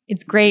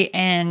 it's great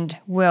and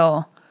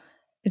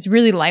it's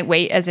really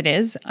lightweight as it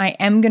is. I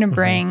am going to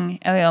bring,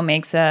 LEL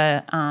makes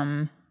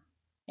a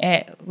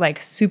like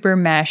super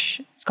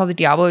mesh. It's called the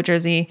Diablo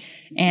jersey.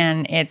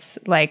 And it's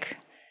like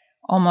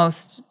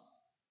almost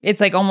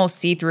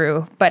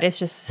see-through, but it's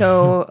just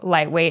so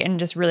lightweight and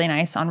just really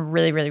nice on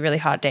really, really, really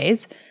hot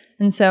days.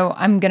 And so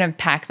I'm going to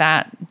pack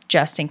that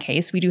just in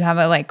case we do have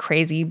a like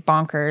crazy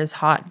bonkers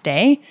hot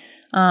day.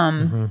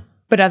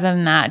 But other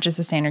than that, just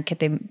a standard kit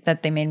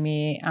that they made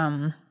me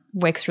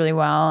wicks really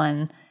well.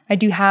 And I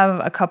do have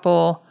a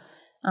couple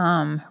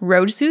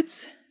road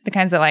suits, the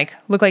kinds that like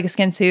look like a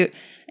skin suit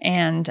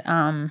and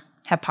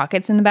have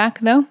pockets in the back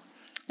though.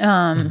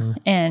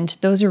 And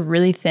those are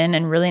really thin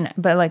and really,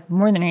 but like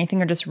more than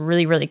anything are just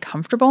really, really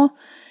comfortable.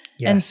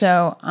 Yes. And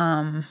so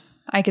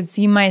I could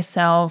see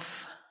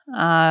myself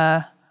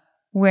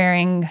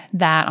wearing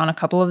that on a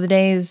couple of the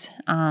days.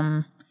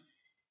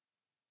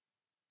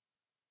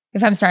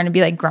 If I'm starting to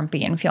be like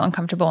grumpy and feel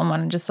uncomfortable and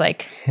want to just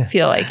like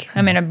feel like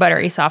I'm in a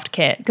buttery soft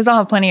kit, because I'll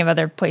have plenty of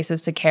other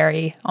places to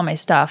carry all my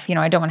stuff. You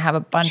know, I don't want to have a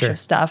bunch of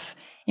stuff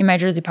in my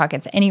jersey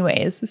pockets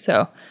anyways.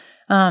 So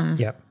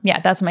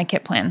that's my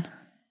kit plan.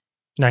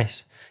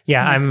 Nice.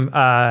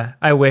 Yeah,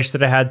 I wish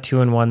that I had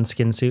 2-in-1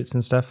 skin suits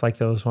and stuff like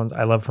those ones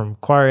I love from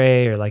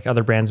Quare, or like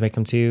other brands make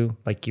them too,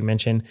 like you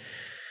mentioned.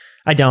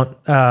 I don't,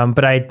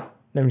 but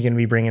I'm going to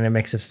be bringing a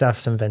mix of stuff,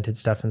 some vented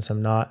stuff and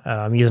some not.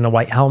 I'm using a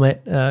white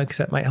helmet because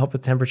that might help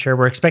with temperature.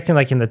 We're expecting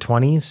like in the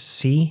 20s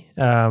C.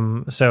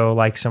 So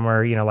like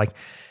somewhere, you know, like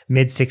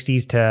mid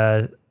 60s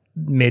to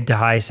mid to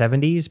high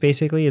 70s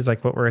basically is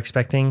like what we're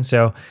expecting.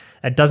 So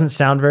it doesn't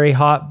sound very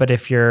hot, but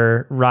if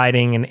you're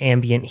riding an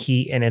ambient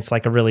heat and it's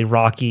like a really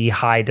rocky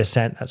high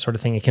descent, that sort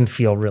of thing, it can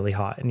feel really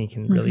hot and you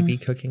can really be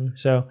cooking.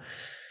 So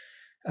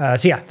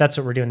yeah, that's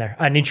what we're doing there.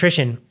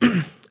 Nutrition.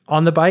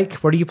 On the bike,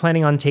 what are you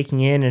planning on taking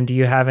in? And do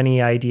you have any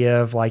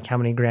idea of like how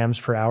many grams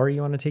per hour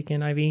you want to take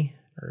in IV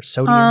or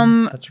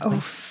sodium? That sort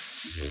of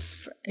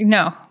thing?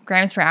 No,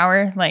 grams per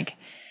hour. Like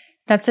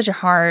that's such a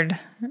hard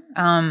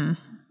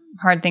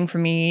thing for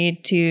me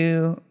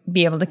to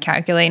be able to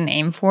calculate and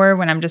aim for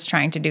when I'm just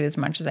trying to do as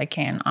much as I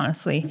can,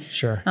 honestly.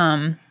 Sure.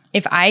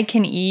 If I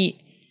can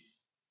eat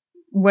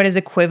what is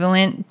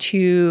equivalent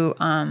to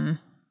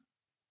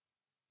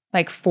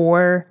like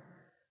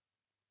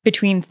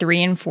between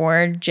 3 and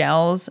 4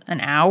 gels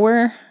an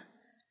hour,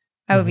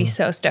 I would be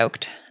so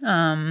stoked.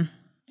 And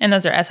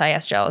those are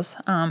SIS gels.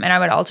 And I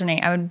would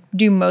alternate. I would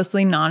do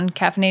mostly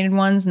non-caffeinated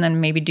ones and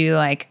then maybe do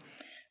like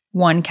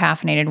one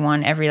caffeinated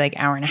one every like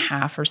hour and a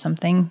half or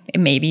something.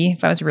 Maybe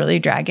if I was really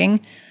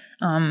dragging.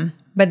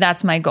 But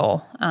that's my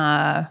goal.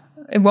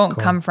 It won't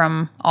come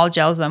from all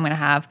gels that I'm going to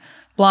have.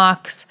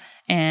 Blocks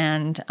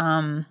and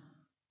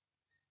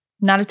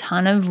not a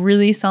ton of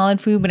really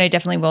solid food, but I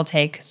definitely will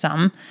take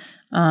some.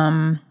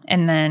 And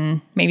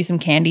then maybe some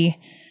candy,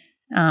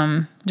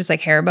 just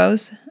like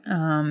Haribo's.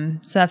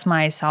 So that's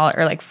my solid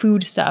or like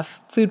food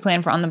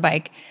plan for on the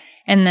bike.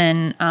 And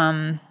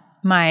then,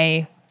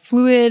 my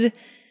fluid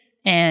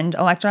and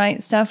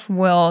electrolyte stuff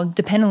will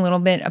depend a little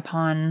bit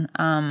upon,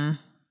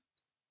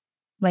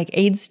 like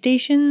aid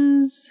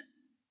stations.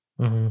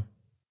 But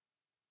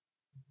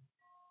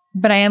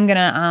I am going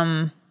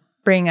to,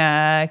 bring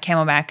a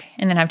Camelback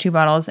and then have 2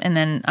 bottles. And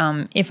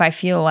then, if I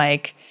feel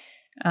like,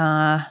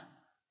 I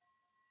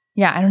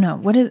don't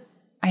know.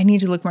 I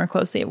need to look more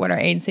closely at what our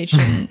aid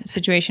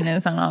situation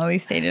is on all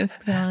these stages.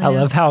 I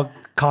love how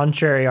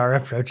contrary our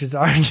approaches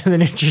are to the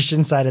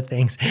nutrition side of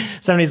things.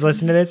 Somebody's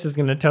listening to this is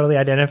going to totally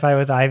identify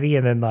with Ivy,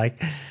 and then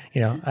like,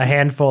 you know, a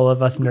handful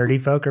of us nerdy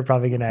folk are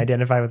probably going to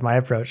identify with my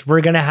approach.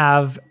 We're going to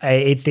have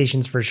aid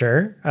stations for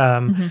sure.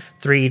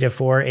 3 to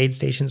 4 aid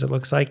stations, it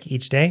looks like,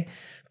 each day.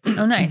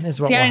 Oh, nice.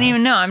 See, I didn't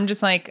even know. I'm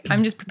just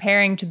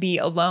preparing to be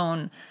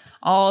alone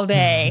all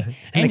day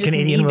and just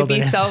Canadian need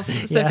wilderness. To be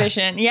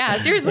self-sufficient. Yeah,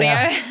 seriously.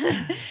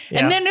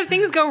 And then if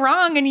things go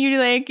wrong and you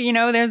like, you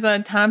know, there's a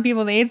ton of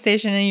people at the aid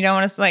station and you don't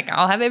want to like,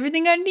 I'll have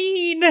everything I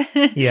need.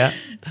 Yeah.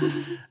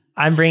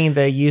 I'm bringing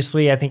the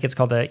Usui, I think it's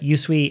called the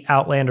Usui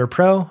Outlander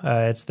Pro.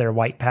 It's their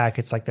white pack.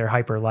 It's like their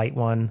hyper light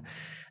one.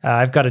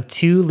 I've got a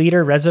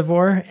 2-liter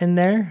reservoir in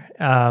there.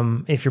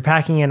 If you're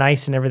packing in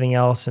ice and everything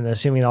else and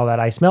assuming all that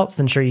ice melts,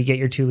 then sure, you get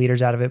your 2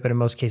 liters out of it. But in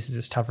most cases,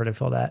 it's tougher to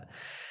fill that.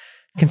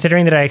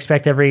 Considering that I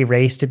expect every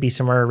race to be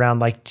somewhere around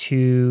like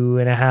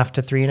 2.5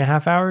 to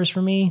 3.5 hours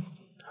for me,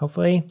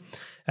 hopefully.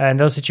 In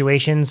those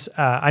situations,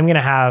 I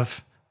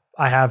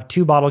have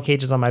 2 bottle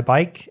cages on my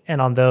bike, and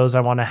on those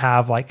I want to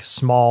have like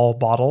small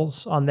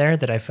bottles on there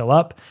that I fill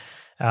up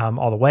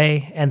all the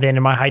way. And then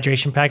in my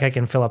hydration pack, I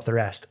can fill up the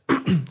rest.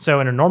 So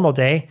in a normal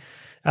day,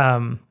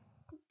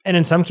 And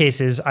in some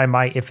cases, I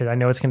might, if I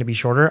know it's going to be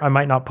shorter, I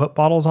might not put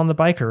bottles on the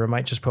bike, or I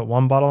might just put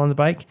one bottle on the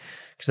bike.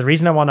 Because the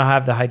reason I want to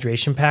have the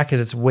hydration pack is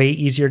it's way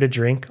easier to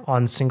drink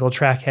on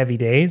Singletrack heavy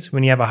days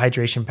when you have a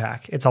hydration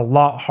pack. It's a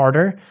lot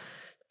harder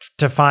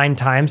to find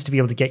times to be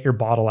able to get your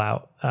bottle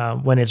out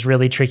when it's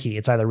really tricky.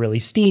 It's either really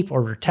steep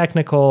or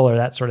technical or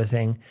that sort of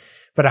thing.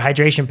 But a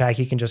hydration pack,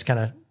 you can just kind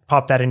of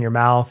pop that in your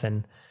mouth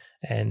and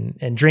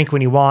drink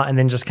when you want, and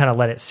then just kind of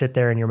let it sit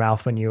there in your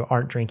mouth when you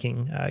aren't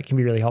drinking. It can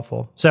be really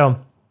helpful. So,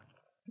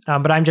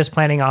 but I'm just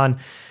planning on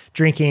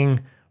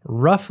drinking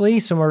roughly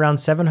somewhere around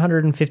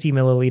 750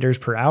 milliliters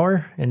per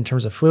hour in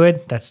terms of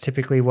fluid. That's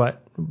typically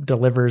what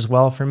delivers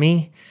well for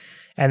me.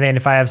 And then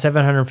if I have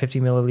 750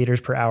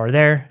 milliliters per hour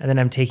there, and then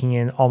I'm taking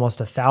in almost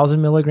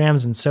 1,000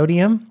 milligrams in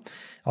sodium,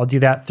 I'll do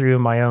that through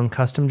my own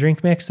custom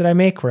drink mix that I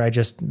make, where I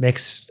just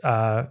mix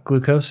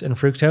glucose and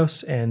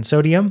fructose and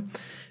sodium,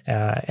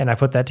 and I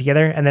put that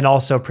together. And then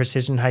also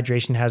Precision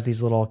Hydration has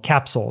these little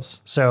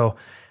capsules. So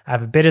I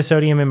have a bit of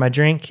sodium in my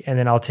drink, and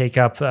then I'll take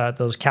up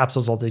those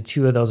capsules. I'll do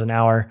 2 of those an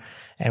hour.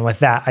 And with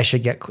that, I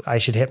should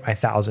hit my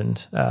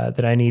 1,000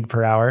 that I need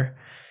per hour.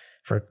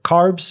 For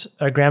carbs,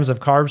 grams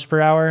of carbs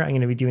per hour, I'm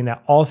going to be doing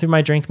that all through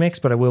my drink mix,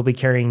 but I will be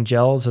carrying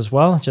gels as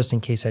well, just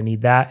in case I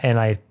need that. And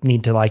I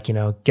need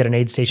to get an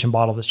aid station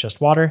bottle that's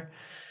just water.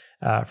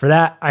 For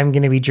that, I'm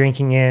going to be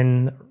drinking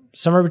in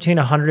somewhere between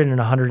 100 and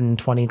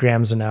 120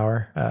 grams an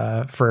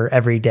hour for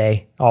every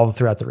day, all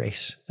throughout the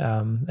race,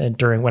 and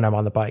when I'm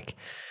on the bike.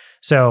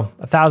 So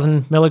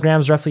 1,000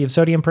 milligrams roughly of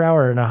sodium per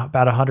hour, and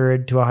about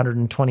 100 to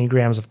 120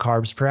 grams of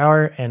carbs per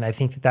hour. And I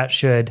think that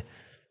should...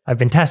 I've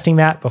been testing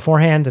that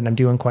beforehand, and I'm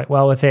doing quite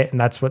well with it,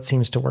 and that's what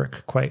seems to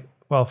work quite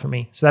well for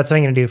me. So that's what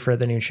I'm going to do for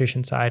the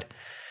nutrition side.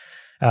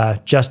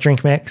 Just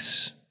drink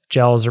mix.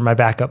 Gels are my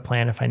backup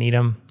plan if I need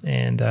them,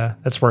 and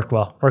that's worked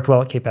well. Worked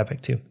well at Cape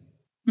Epic too.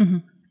 Mm-hmm.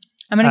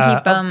 I'm going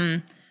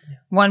to keep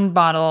one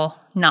bottle,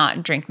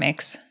 not drink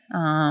mix,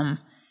 in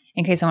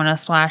case I want to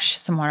splash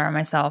some water on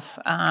myself,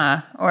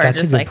 or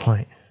that's just a good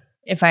point.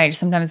 If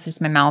sometimes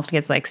just my mouth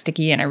gets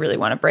sticky and I really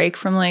want to break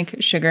from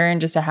sugar, and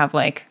just to have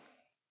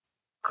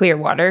clear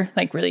water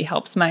really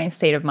helps my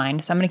state of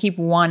mind. So I'm going to keep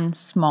one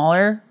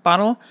smaller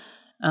bottle,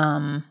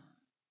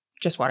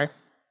 just water.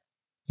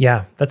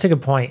 Yeah, that's a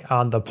good point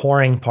on the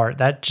pouring part.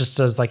 That just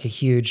does a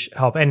huge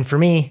help. And for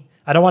me,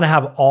 I don't want to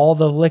have all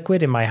the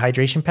liquid in my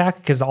hydration pack,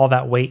 because all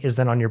that weight is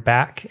then on your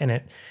back and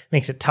it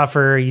makes it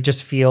tougher. You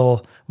just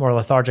feel more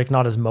lethargic,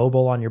 not as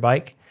mobile on your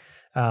bike.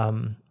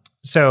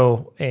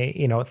 So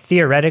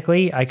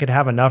theoretically, I could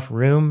have enough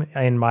room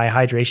in my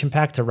hydration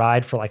pack to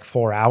ride for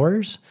 4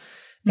 hours.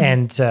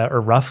 And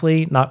or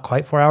roughly not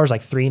quite 4 hours,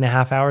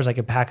 3.5 hours, I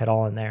could pack it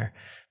all in there.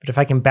 But if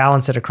I can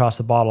balance it across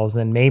the bottles,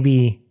 then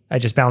maybe I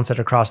just balance it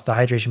across the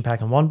hydration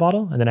pack in one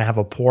bottle, and then I have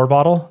a pour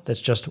bottle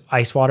that's just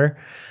ice water,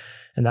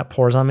 and that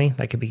pours on me.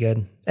 That could be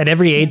good. At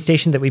every aid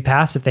station that we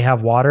pass, if they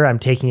have water, I'm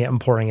taking it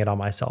and pouring it on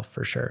myself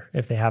for sure.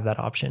 If they have that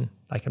option,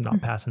 I'm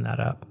not passing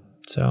that up.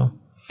 So,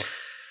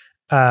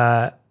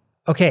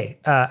 okay.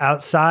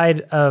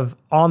 Outside of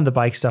on the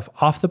bike stuff,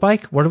 off the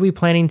bike, what are we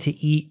planning to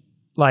eat?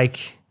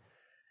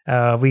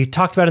 We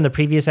talked about in the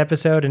previous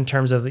episode in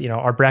terms of,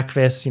 our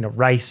breakfast,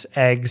 rice,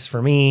 eggs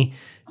for me,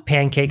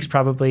 pancakes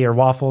probably, or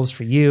waffles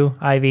for you,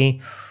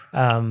 Ivy.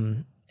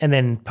 And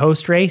then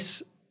post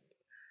race,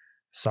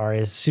 sorry,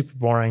 it's super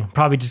boring.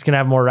 Probably just going to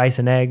have more rice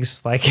and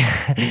eggs. I'm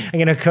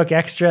going to cook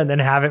extra and then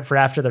have it for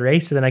after the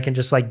race. So then I can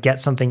just get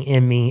something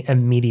in me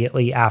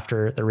immediately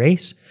after the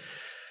race.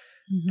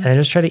 Mm-hmm. And I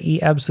just try to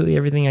eat absolutely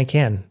everything I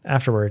can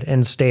afterward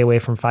and stay away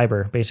from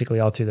fiber basically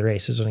all through the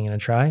race is what I'm going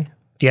to try.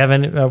 Do you have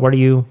any, what are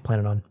you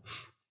planning on?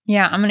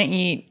 Yeah, I'm going to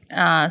eat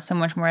so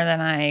much more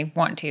than I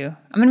want to.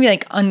 I'm going to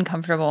be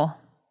uncomfortable.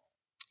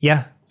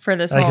 Yeah. For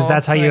this whole, because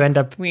that's how you end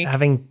up week.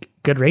 Having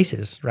good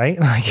races, right?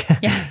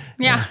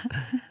 Yeah.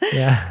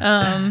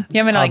 I'm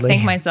going to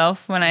thank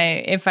myself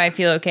if I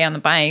feel okay on the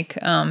bike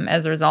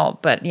as a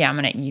result. But yeah, I'm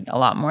going to eat a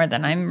lot more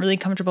than I'm really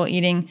comfortable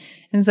eating.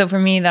 And so for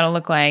me, that'll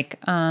look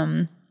like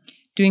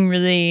doing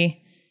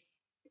really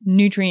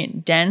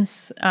nutrient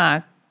dense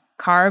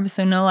carbs.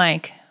 So no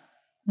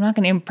I'm not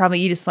going to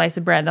probably eat a slice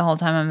of bread the whole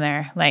time I'm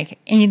there.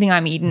 Anything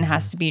I'm eating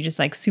has to be just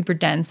super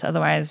dense.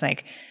 Otherwise, I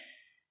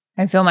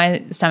fill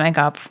my stomach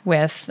up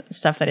with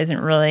stuff that isn't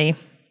really,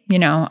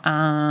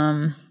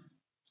 helping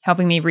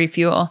me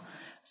refuel.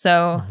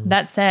 So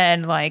that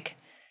said, I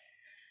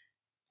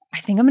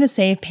think I'm going to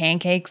save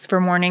pancakes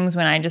for mornings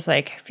when I just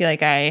feel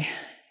I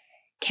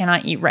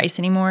cannot eat rice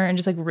anymore and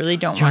just really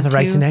don't You're want on the to.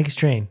 rice and eggs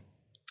train.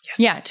 Yes.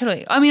 Yeah,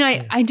 totally. I mean,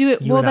 I do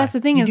it. Well, that's the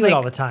thing you is do it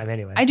all the time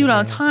anyway. I do it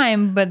all the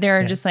time, but there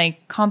are just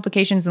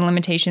complications and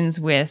limitations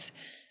with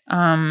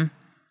camping.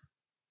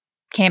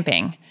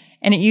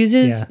 And it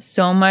uses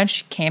so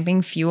much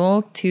camping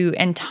fuel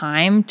and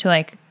time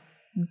to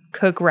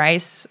cook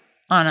rice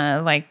on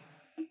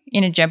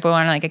in a jet boil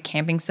on a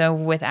camping stove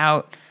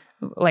without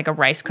a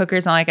rice cooker.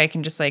 It's not I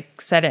can just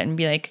set it and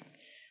be and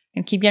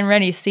keep getting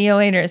ready. See you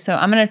later. So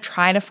I'm going to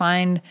try to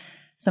find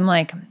some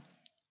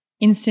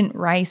instant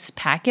rice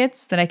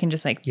packets that I can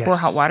just pour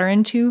hot water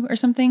into or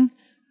something.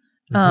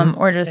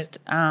 or just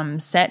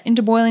set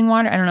into boiling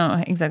water. I don't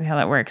know exactly how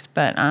that works,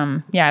 but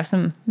yeah, I have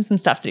some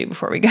stuff to do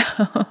before we go.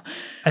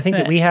 I think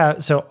that we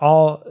have,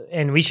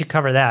 and we should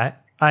cover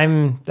that.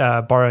 I'm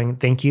borrowing,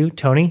 thank you,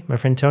 Tony, my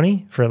friend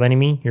Tony, for lending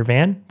me your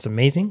van. It's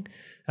amazing.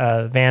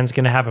 The van's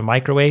going to have a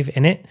microwave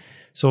in it.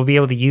 So we'll be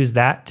able to use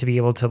that to be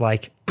able to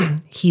like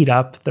heat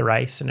up the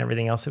rice and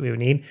everything else that we would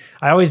need.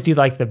 I always do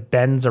like the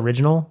Ben's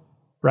original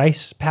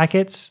rice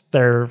packets.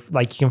 They're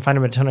like, you can find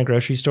them at a ton of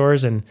grocery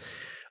stores, and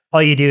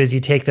all you do is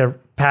you take the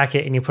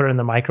packet and you put it in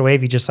the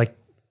microwave. You just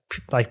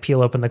like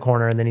peel open the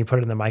corner and then you put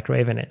it in the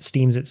microwave and it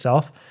steams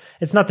itself.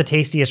 It's not the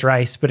tastiest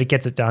rice, but it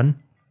gets it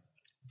done.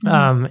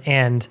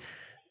 And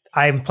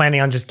I'm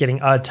planning on just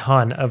getting a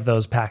ton of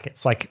those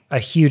packets, like a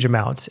huge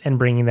amount, and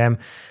bringing them.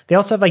 They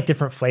also have like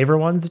different flavor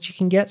ones that you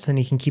can get, so then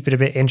you can keep it a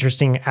bit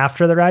interesting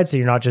after the ride. So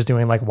you're not just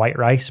doing like white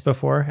rice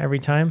before every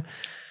time.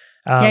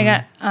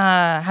 Yeah,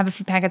 I have a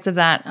few packets of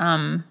that.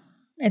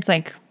 It's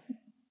like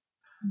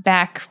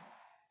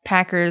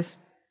Backpackers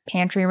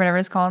Pantry or whatever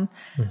it's called.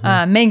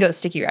 Mango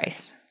sticky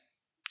rice.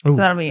 Ooh, so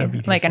that'll be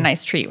like tasty. a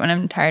nice treat when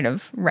I'm tired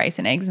of rice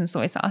and eggs and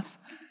soy sauce.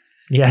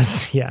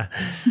 Yes, yeah.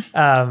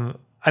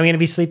 I'm going to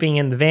be sleeping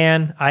in the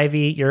van.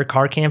 Ivy, you're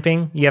car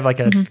camping. You have like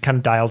a kind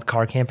of dialed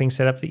car camping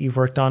setup that you've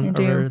worked on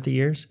over the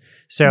years.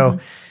 So,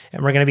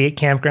 and we're going to be at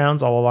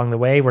campgrounds all along the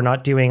way. We're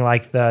not doing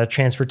like the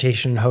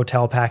transportation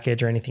hotel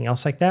package or anything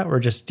else like that. We're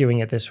just doing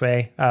it this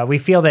way. We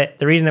feel that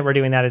the reason that we're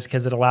doing that is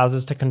because it allows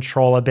us to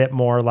control a bit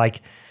more,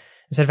 like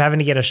instead of having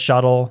to get a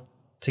shuttle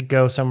to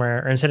go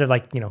somewhere, or instead of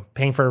like,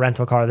 paying for a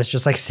rental car that's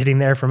just like sitting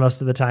there for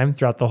most of the time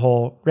throughout the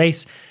whole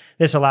race,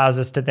 this allows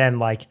us to then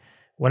like,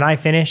 when I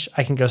finish,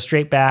 I can go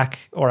straight back,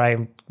 or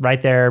I'm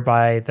right there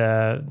by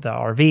the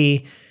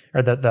RV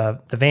or the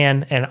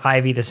van, and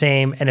Ivy the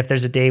same. And if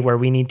there's a day where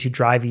we need to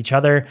drive each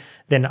other,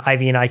 then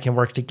Ivy and I can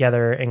work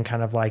together and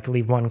kind of like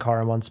leave one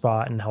car in one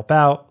spot and help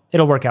out.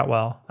 It'll work out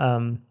well.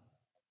 And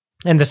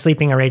the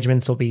sleeping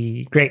arrangements will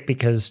be great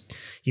because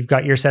you've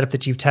got your setup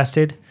that you've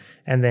tested,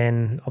 and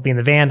then I'll be in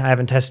the van. I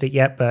haven't tested it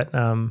yet, but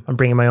I'm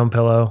bringing my own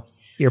pillow,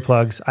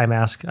 earplugs, eye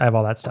mask. I have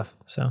all that stuff.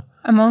 So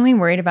I'm only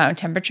worried about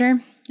temperature.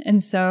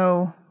 And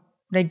so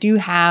what I do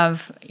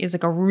have is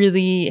like a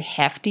really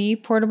hefty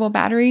portable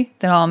battery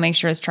that I'll make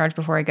sure is charged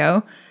before I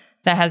go,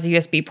 that has a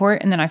USB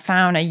port. And then I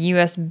found a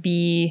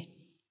USB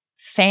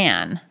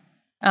fan,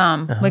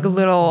 like a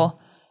little,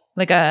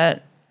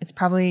 it's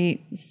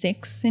probably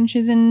 6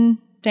 inches in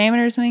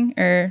diameter or something,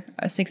 or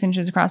 6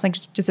 inches across, like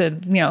just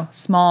a,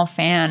 small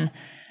fan.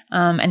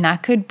 And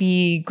that could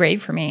be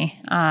great for me,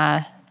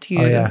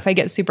 if I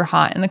get super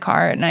hot in the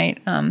car at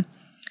night,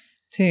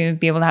 to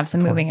be able to have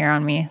some moving air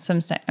on me. So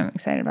I'm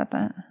excited about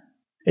that.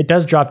 It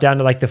does drop down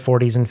to like the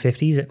 40s and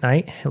 50s at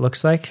night, it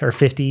looks like, or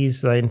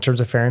 50s in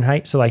terms of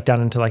Fahrenheit. So like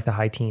down into like the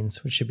high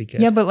teens, which should be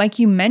good. Yeah, but like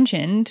you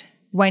mentioned,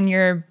 when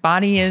your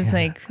body is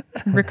like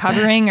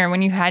recovering, or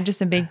when you had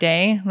just a big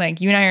day,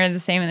 like you and I are the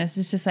same in this.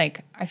 It's just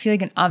like, I feel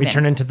like an oven. We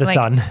turn into the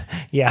sun.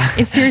 Yeah.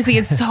 It's seriously,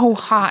 it's so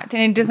hot,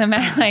 and it doesn't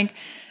matter. Like,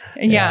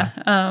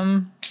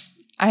 I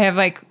have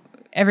like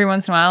every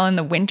once in a while in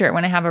the winter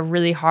when I have a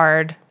really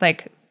hard,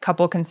 like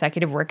couple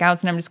consecutive workouts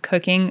and I'm just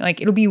cooking, like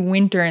it'll be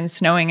winter and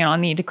snowing and I'll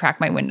need to crack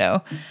my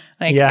window.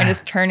 Like I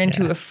just turn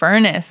into a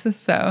furnace.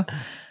 So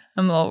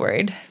I'm a little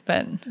worried,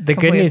 but the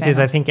good news is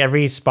I think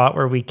every spot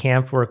where we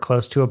camp, we're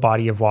close to a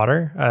body of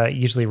water,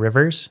 usually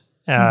rivers,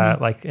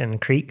 like in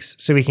creeks.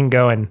 So we can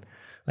go and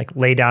like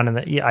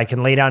I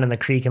can lay down in the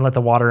creek and let the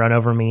water run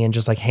over me and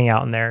just like hang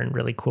out in there and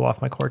really cool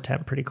off my core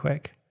temp pretty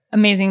quick.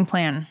 Amazing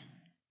plan.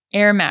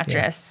 Air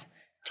mattress,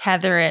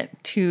 tether it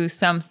to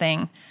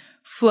something,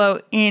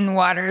 float in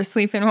water,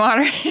 sleep in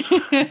water.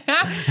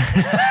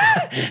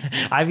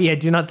 Ivy, I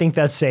do not think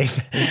that's safe,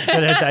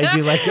 but I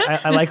do like,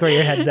 I like where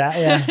your head's at.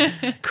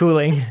 Yeah.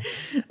 Cooling.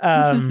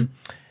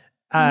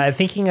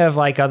 Thinking of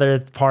like other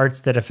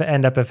parts that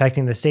end up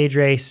affecting the stage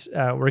race,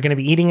 we're going to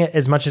be eating it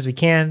as much as we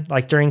can.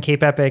 Like during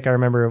Cape Epic, I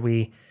remember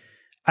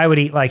I would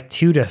eat like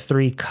 2 to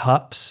 3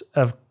 cups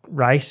of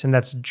rice, and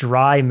that's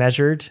dry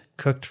measured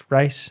cooked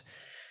rice.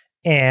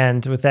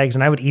 And with eggs,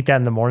 and I would eat that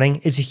in the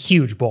morning. It's a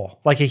huge bowl,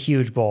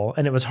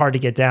 and it was hard to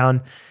get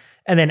down.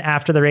 And then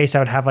after the race, I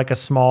would have like a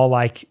small,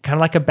 like kind of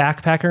like a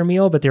backpacker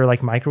meal, but they were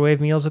like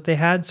microwave meals that they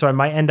had. So I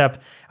might end up,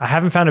 I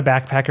haven't found a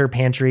backpacker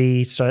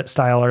pantry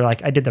style, or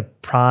like I did the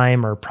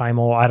prime or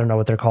primal, I don't know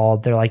what they're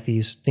called. They're like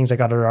these things I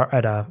got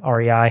at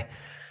REI.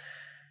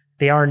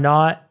 They are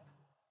not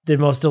the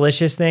most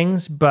delicious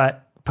things,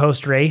 but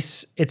post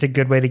race, it's a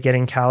good way to get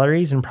in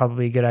calories and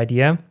probably a good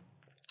idea.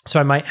 So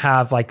I might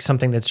have like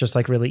something that's just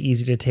like really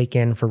easy to take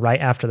in for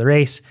right after the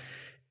race.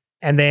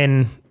 And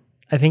then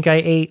I think I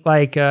ate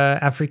like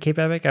after Cape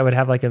Epic, I would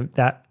have like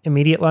that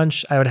immediate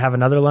lunch. I would have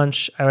another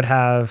lunch. I would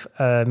have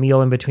a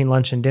meal in between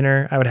lunch and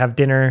dinner. I would have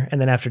dinner. And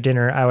then after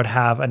dinner, I would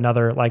have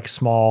another like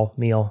small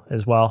meal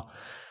as well.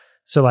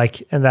 So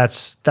like, and that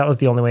was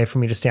the only way for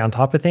me to stay on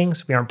top of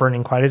things. We aren't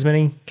burning quite as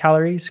many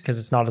calories because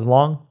it's not as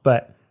long,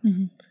 but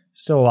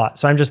still a lot.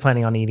 So I'm just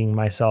planning on eating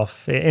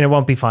myself, and it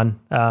won't be fun.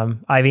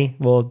 Ivy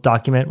will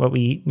document what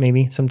we eat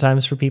maybe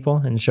sometimes for people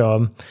and show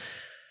them.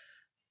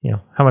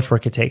 how much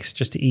work it takes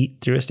just to eat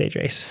through a stage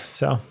race.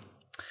 So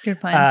good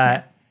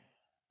plan.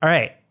 All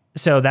right.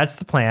 So that's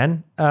the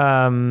plan.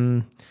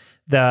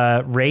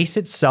 The race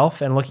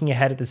itself and looking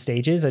ahead at the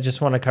stages, I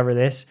just want to cover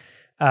this.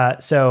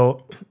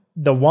 So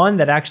the one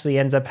that actually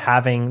ends up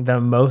having the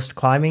most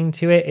climbing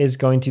to it is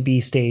going to be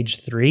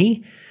stage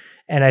 3.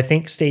 And I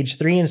think stage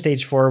 3 and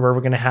stage 4, where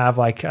we're going to have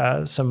like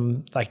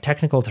some like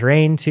technical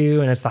terrain too,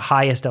 and it's the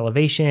highest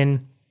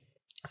elevation.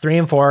 3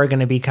 and 4 are going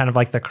to be kind of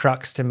like the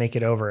crux to make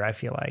it over, I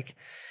feel like.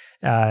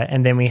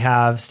 And then we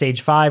have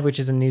stage 5, which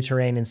is a new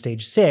terrain, and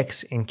stage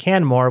 6 in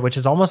Canmore, which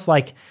is almost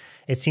like,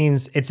 it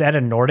seems it's at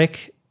a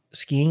Nordic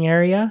skiing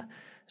area.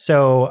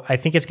 So I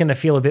think it's going to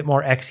feel a bit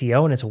more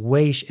XEO,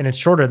 and it's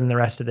shorter than the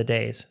rest of the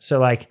days. So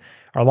like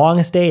our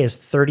longest day is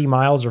 30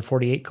 miles or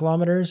 48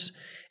 kilometers.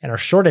 And our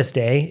shortest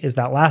day is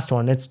that last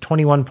one. It's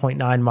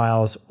 21.9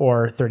 miles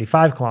or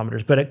 35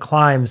 kilometers, but it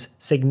climbs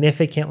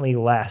significantly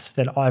less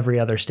than every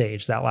other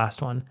stage, that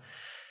last one.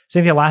 So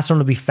I think the last one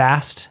will be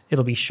fast.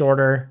 It'll be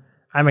shorter.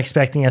 I'm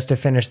expecting us to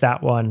finish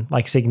that one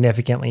like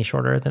significantly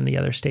shorter than the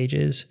other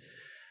stages.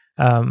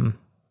 So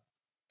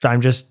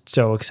I'm just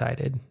so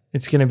excited.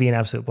 It's going to be an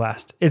absolute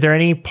blast. Is there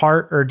any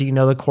part, or do you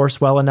know the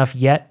course well enough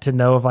yet to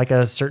know of like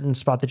a certain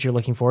spot that you're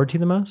looking forward to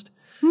the most?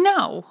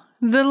 No,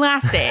 the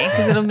last day,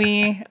 because it'll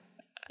be,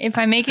 if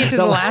I make it to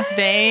the last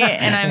day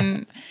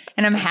and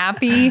I'm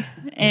happy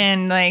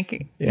and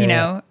like,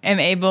 am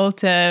able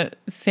to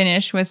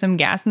finish with some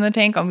gas in the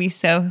tank, I'll be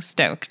so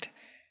stoked.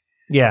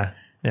 Yeah.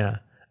 Yeah.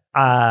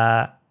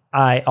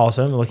 I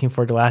also am looking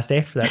forward to last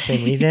day for that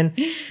same reason.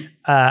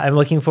 I'm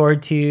looking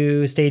forward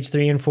to stage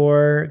 3 and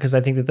 4 because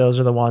I think that those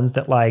are the ones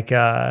that like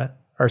are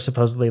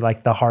supposedly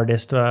like the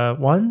hardest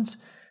ones.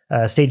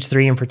 Stage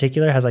 3 in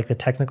particular has like the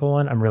technical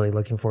one. I'm really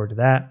looking forward to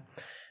that.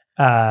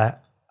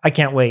 I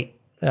can't wait.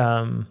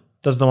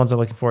 Those are the ones I'm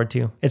looking forward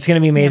to. It's going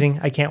to be amazing.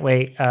 Yeah. I can't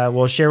wait.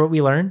 We'll share what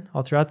we learn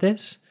all throughout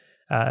this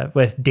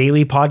with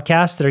daily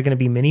podcasts that are going to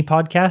be mini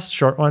podcasts,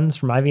 short ones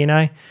from Ivy and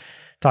I,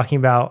 talking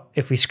about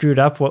if we screwed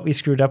up, what we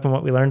screwed up and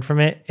what we learned from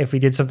it. If we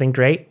did something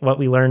great, what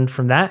we learned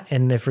from that,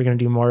 and if we're going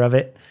to do more of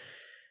it.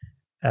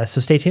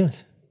 So stay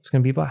tuned. It's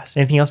going to be a blast.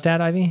 Anything else to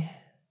add, Ivy?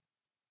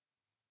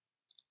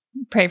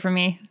 Pray for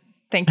me.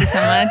 Thank you so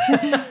much.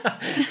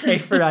 Pray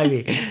for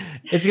Ivy.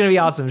 It's going to be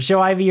awesome.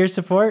 Show Ivy your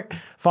support.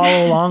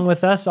 Follow along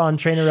with us on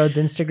TrainerRoad's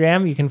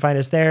Instagram. You can find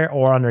us there,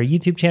 or on our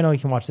YouTube channel. You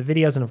can watch the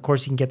videos. And of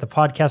course, you can get the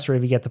podcast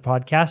wherever you get the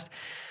podcast.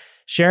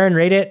 Share and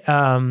rate it.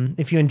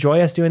 If you enjoy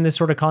us doing this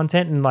sort of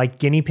content and like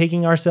guinea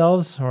pigging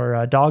ourselves,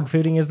 or dog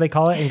fooding as they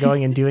call it, and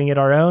going and doing it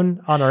on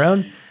our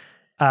own,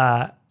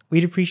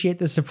 we'd appreciate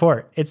the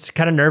support. It's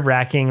kind of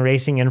nerve-wracking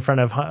racing in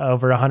front of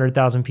over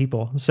 100,000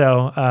 people.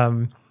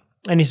 So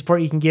any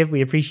support you can give,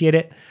 we appreciate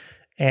it.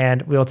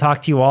 And we'll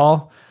talk to you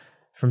all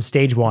from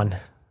stage 1.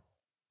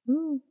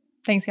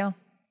 Thanks, y'all.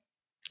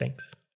 Thanks.